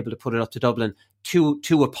well able to put it up to Dublin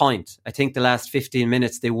to a point. I think the last 15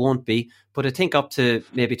 minutes they won't be, but I think up to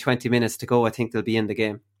maybe 20 minutes to go, I think they'll be in the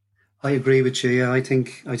game. I agree with you. Yeah, I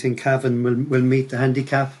think Cavan will meet the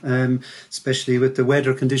handicap, especially with the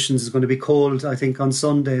weather conditions. It's going to be cold, I think, on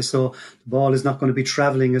Sunday, so the ball is not going to be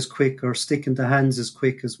travelling as quick or sticking to hands as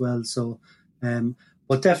quick as well. So,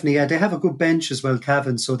 but definitely, yeah, they have a good bench as well,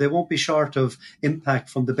 Cavan, so they won't be short of impact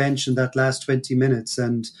from the bench in that last 20 minutes.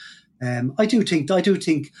 And I do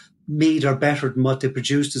think Meath are better than what they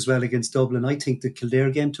produced as well against Dublin. I think the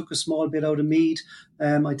Kildare game took a small bit out of Meath.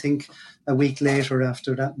 I think a week later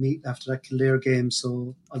after that Kildare game,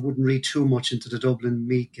 so I wouldn't read too much into the Dublin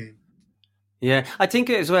Meath game. Yeah, I think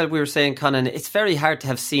as well, we were saying, Conan, it's very hard to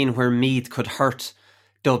have seen where Meath could hurt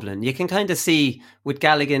Dublin. You can kind of see with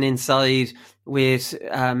Galligan inside, with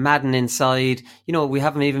Madden inside. We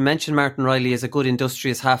haven't even mentioned Martin Riley as a good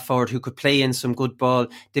industrious half forward who could play in some good ball.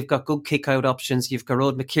 They've got good kick out options. You've got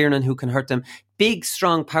Rod McKiernan who can hurt them. Big,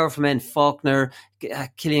 strong, powerful men, Faulkner,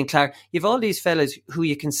 Killian Clark. You've all these fellas who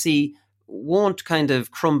you can see won't kind of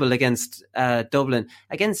crumble against Dublin.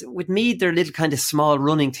 With Meath, they're a little kind of small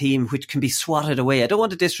running team which can be swatted away. I don't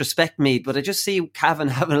want to disrespect Meath, but I just see Cavan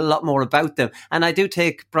having a lot more about them. And I do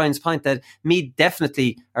take Brian's point that Meath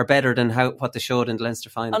definitely are better than what they showed in the Leinster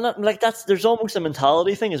final. And there's almost a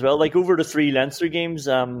mentality thing as well. Like over the 3 Leinster games,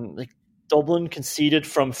 Dublin conceded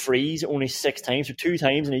from frees only 6 times, so 2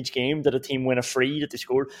 times in each game did a team win a free that they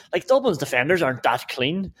scored. Like, Dublin's defenders aren't that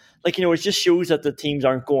clean. It just shows that the teams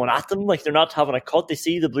aren't going at them. Like, they're not having a cut. They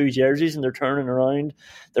see the blue jerseys and they're turning around.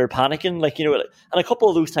 They're panicking. And a couple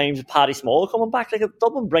of those times, Paddy Small coming back. If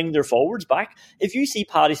Dublin bring their forwards back, if you see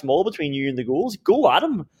Paddy Small between you and the goals, go at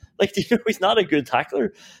him. He's not a good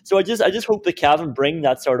tackler. So I just hope that Cavan bring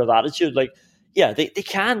that sort of attitude. They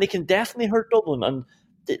can definitely hurt Dublin, and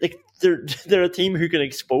they're a team who can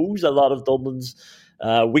expose a lot of Dublin's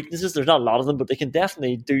weaknesses. There's not a lot of them, but they can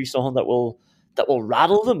definitely do something that will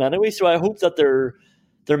rattle them anyway. So I hope that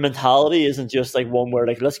their mentality isn't just one where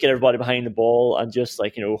let's get everybody behind the ball and just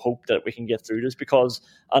hope that we can get through this, because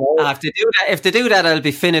if they do that, I'll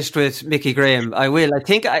be finished with Mickey Graham. I will. I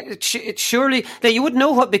think surely you wouldn't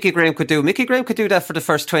know what Mickey Graham could do. Mickey Graham could do that for the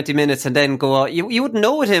first 20 minutes and then go out. You wouldn't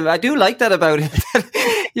know with him. I do like that about him.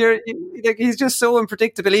 He's just so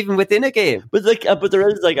unpredictable even within a game. But there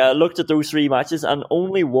is I looked at those 3 matches and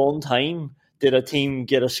only one time did a team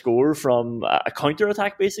get a score from a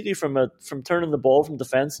counter-attack, basically, from turning the ball from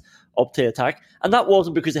defence up to attack. And that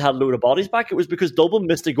wasn't because they had a load of bodies back. It was because Dublin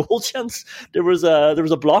missed a goal chance. There was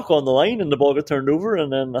a block on the line and the ball got turned over,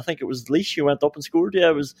 and then I think it was Leash who went up and scored.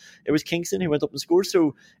 Yeah, it was Kingston who went up and scored.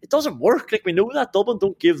 So it doesn't work. We know that Dublin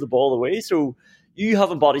don't give the ball away. So you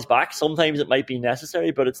having bodies back, sometimes it might be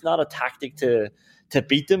necessary, but it's not a tactic to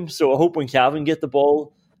beat them. So I hope when Cavan get the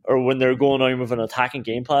ball, or when they're going on with an attacking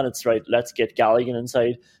game plan, it's right, let's get Galligan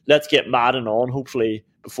inside. Let's get Madden on, hopefully,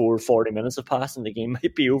 before 40 minutes have passed and the game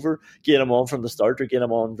might be over. Get them on from the start or get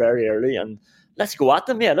them on very early and let's go at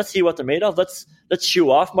them. Yeah, let's see what they're made of. Let's show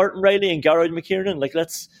off Martin Riley and Garrod McKiernan.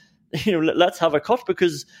 Let's have a cut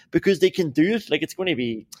because they can do it. It's going to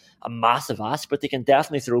be a massive ask, but they can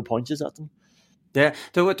definitely throw punches at them. Yeah,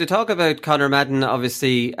 to talk about Conor Madden,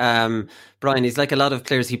 obviously, Brian, he's like a lot of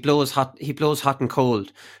players. He blows hot and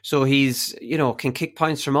cold. So he's, can kick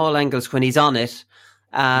points from all angles when he's on it.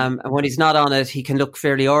 And when he's not on it, he can look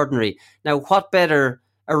fairly ordinary. Now, what better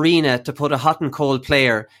arena to put a hot and cold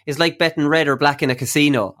player is like betting red or black in a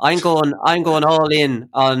casino. I'm going all in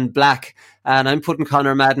on black, and I'm putting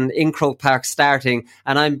Conor Madden in Croke Park starting,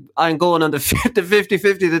 and I'm going on the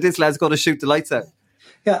 50-50 that this lad's going to shoot the lights out.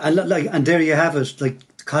 Yeah, and there you have it.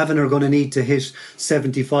 Cavan are going to need to hit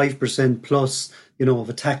 75% plus, of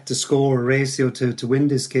attack to score ratio to win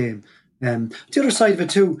this game. The other side of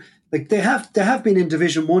it too, they have been in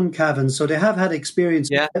Division 1, Cavan, so they have had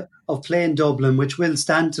experience of playing Dublin, which will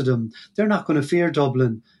stand to them. They're not going to fear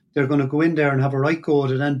Dublin. They're going to go in there and have a right go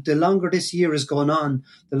at it. And the longer this year has gone on,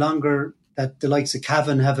 the longer that the likes of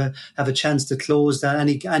Cavan have a chance to close that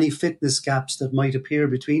any fitness gaps that might appear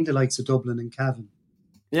between the likes of Dublin and Cavan.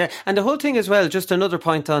 Yeah, and the whole thing as well, just another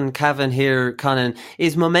point on Cavan here, Conan,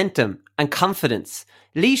 is momentum and confidence.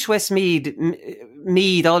 Laois, Westmeath,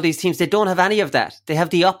 Meath, all these teams, they don't have any of that. They have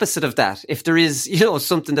the opposite of that. If there is,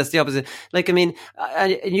 something that's the opposite. And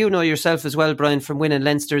you know yourself as well, Brian, from winning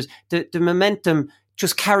Leinster's, the momentum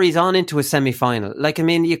just carries on into a semi-final.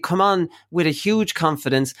 You come on with a huge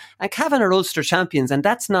confidence, and Cavan are Ulster champions, and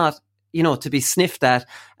that's not to be sniffed at.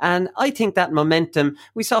 And I think that momentum,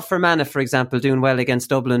 we saw Fermanagh, for example, doing well against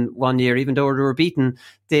Dublin one year, even though they were beaten,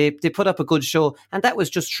 they put up a good show. And that was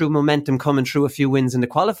just through momentum coming through a few wins in the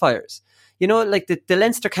qualifiers. The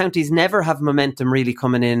Leinster counties never have momentum really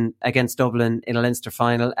coming in against Dublin in a Leinster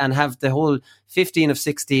final and have the whole 15 of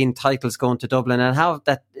 16 titles going to Dublin and have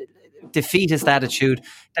that defeatist attitude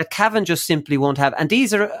that Cavan just simply won't have. And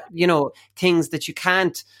these are, things that you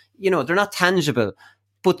can't, they're not tangible,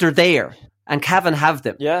 but they're there, and Cavan have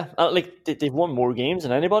them. Yeah, they've won more games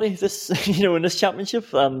than anybody this, in this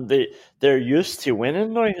championship. They're used to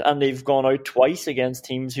winning now, and they've gone out twice against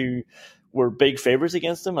teams who were big favourites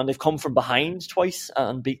against them, and they've come from behind twice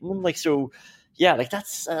and beaten them.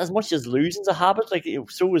 That's as much as losing's a habit.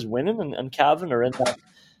 So is winning, and Cavan are in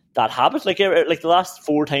that habit. The last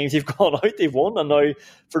 4 times they've gone out, they've won, and now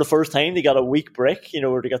for the first time they got a week break.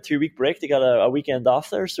 Or they got 2-week break. They got a weekend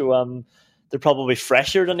off there, so. they're probably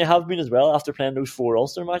fresher than they have been as well after playing those 4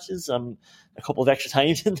 Ulster matches and a couple of extra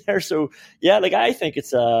times in there. So yeah, like I think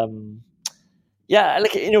it's yeah,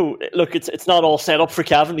 like, you know, look, it's not all set up for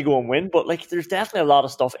Cavan to go and win, but like there's definitely a lot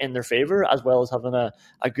of stuff in their favour, as well as having a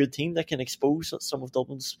good team that can expose some of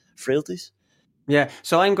Dublin's frailties. Yeah,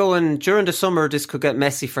 so I'm going, during the summer, this could get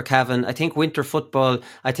messy for Cavan. I think winter football,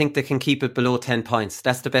 I think they can keep it below 10 points.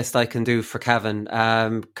 That's the best I can do for Cavan.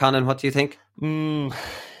 Conan, what do you think?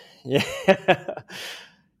 Yeah,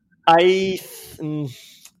 I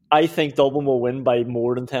think Dublin will win by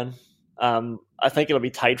more than 10. I think it'll be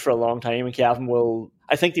tight for a long time, and Cavan will.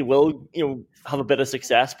 I think they will, you know, have a bit of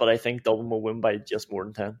success, but I think Dublin will win by just more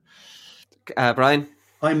than 10. Brian,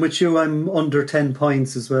 I'm with you. I'm under 10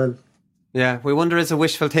 points as well. Yeah, we wonder, is it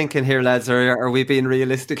wishful thinking here, lads, or are we being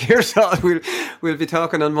realistic here? So we'll be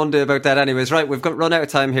talking on Monday about that anyways. Right, we've got run out of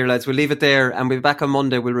time here, lads. We'll leave it there, and we'll be back on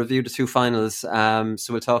Monday. We'll review the 2 finals. So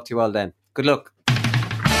we'll talk to you all then. Good luck.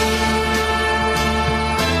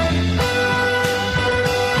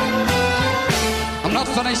 I'm not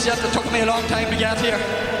finished yet. It took me a long time to get here.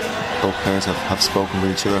 Both players have spoken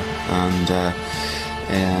with each other,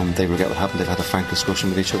 and they regret what happened. They've had a frank discussion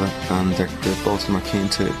with each other, and both of them are keen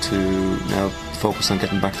to now focus on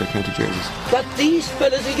getting back their county jerseys. That these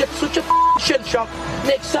fellas will get such a shell shock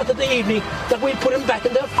next Saturday evening that we'll put them back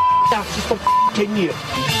in their asses for 10 years.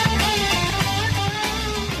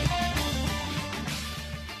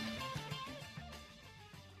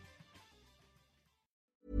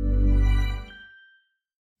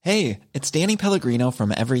 Hey, it's Danny Pellegrino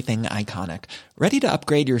from Everything Iconic. Ready to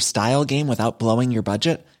upgrade your style game without blowing your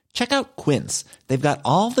budget? Check out Quince. They've got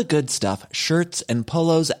all the good stuff, shirts and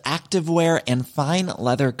polos, activewear, and fine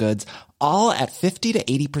leather goods, all at 50 to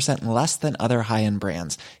 80% less than other high-end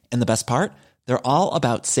brands. And the best part? They're all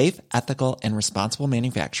about safe, ethical, and responsible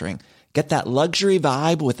manufacturing. Get that luxury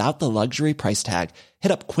vibe without the luxury price tag.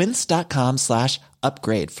 Hit up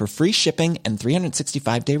quince.com/upgrade for free shipping and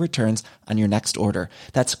 365-day returns on your next order.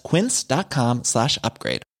 That's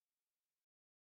quince.com/upgrade.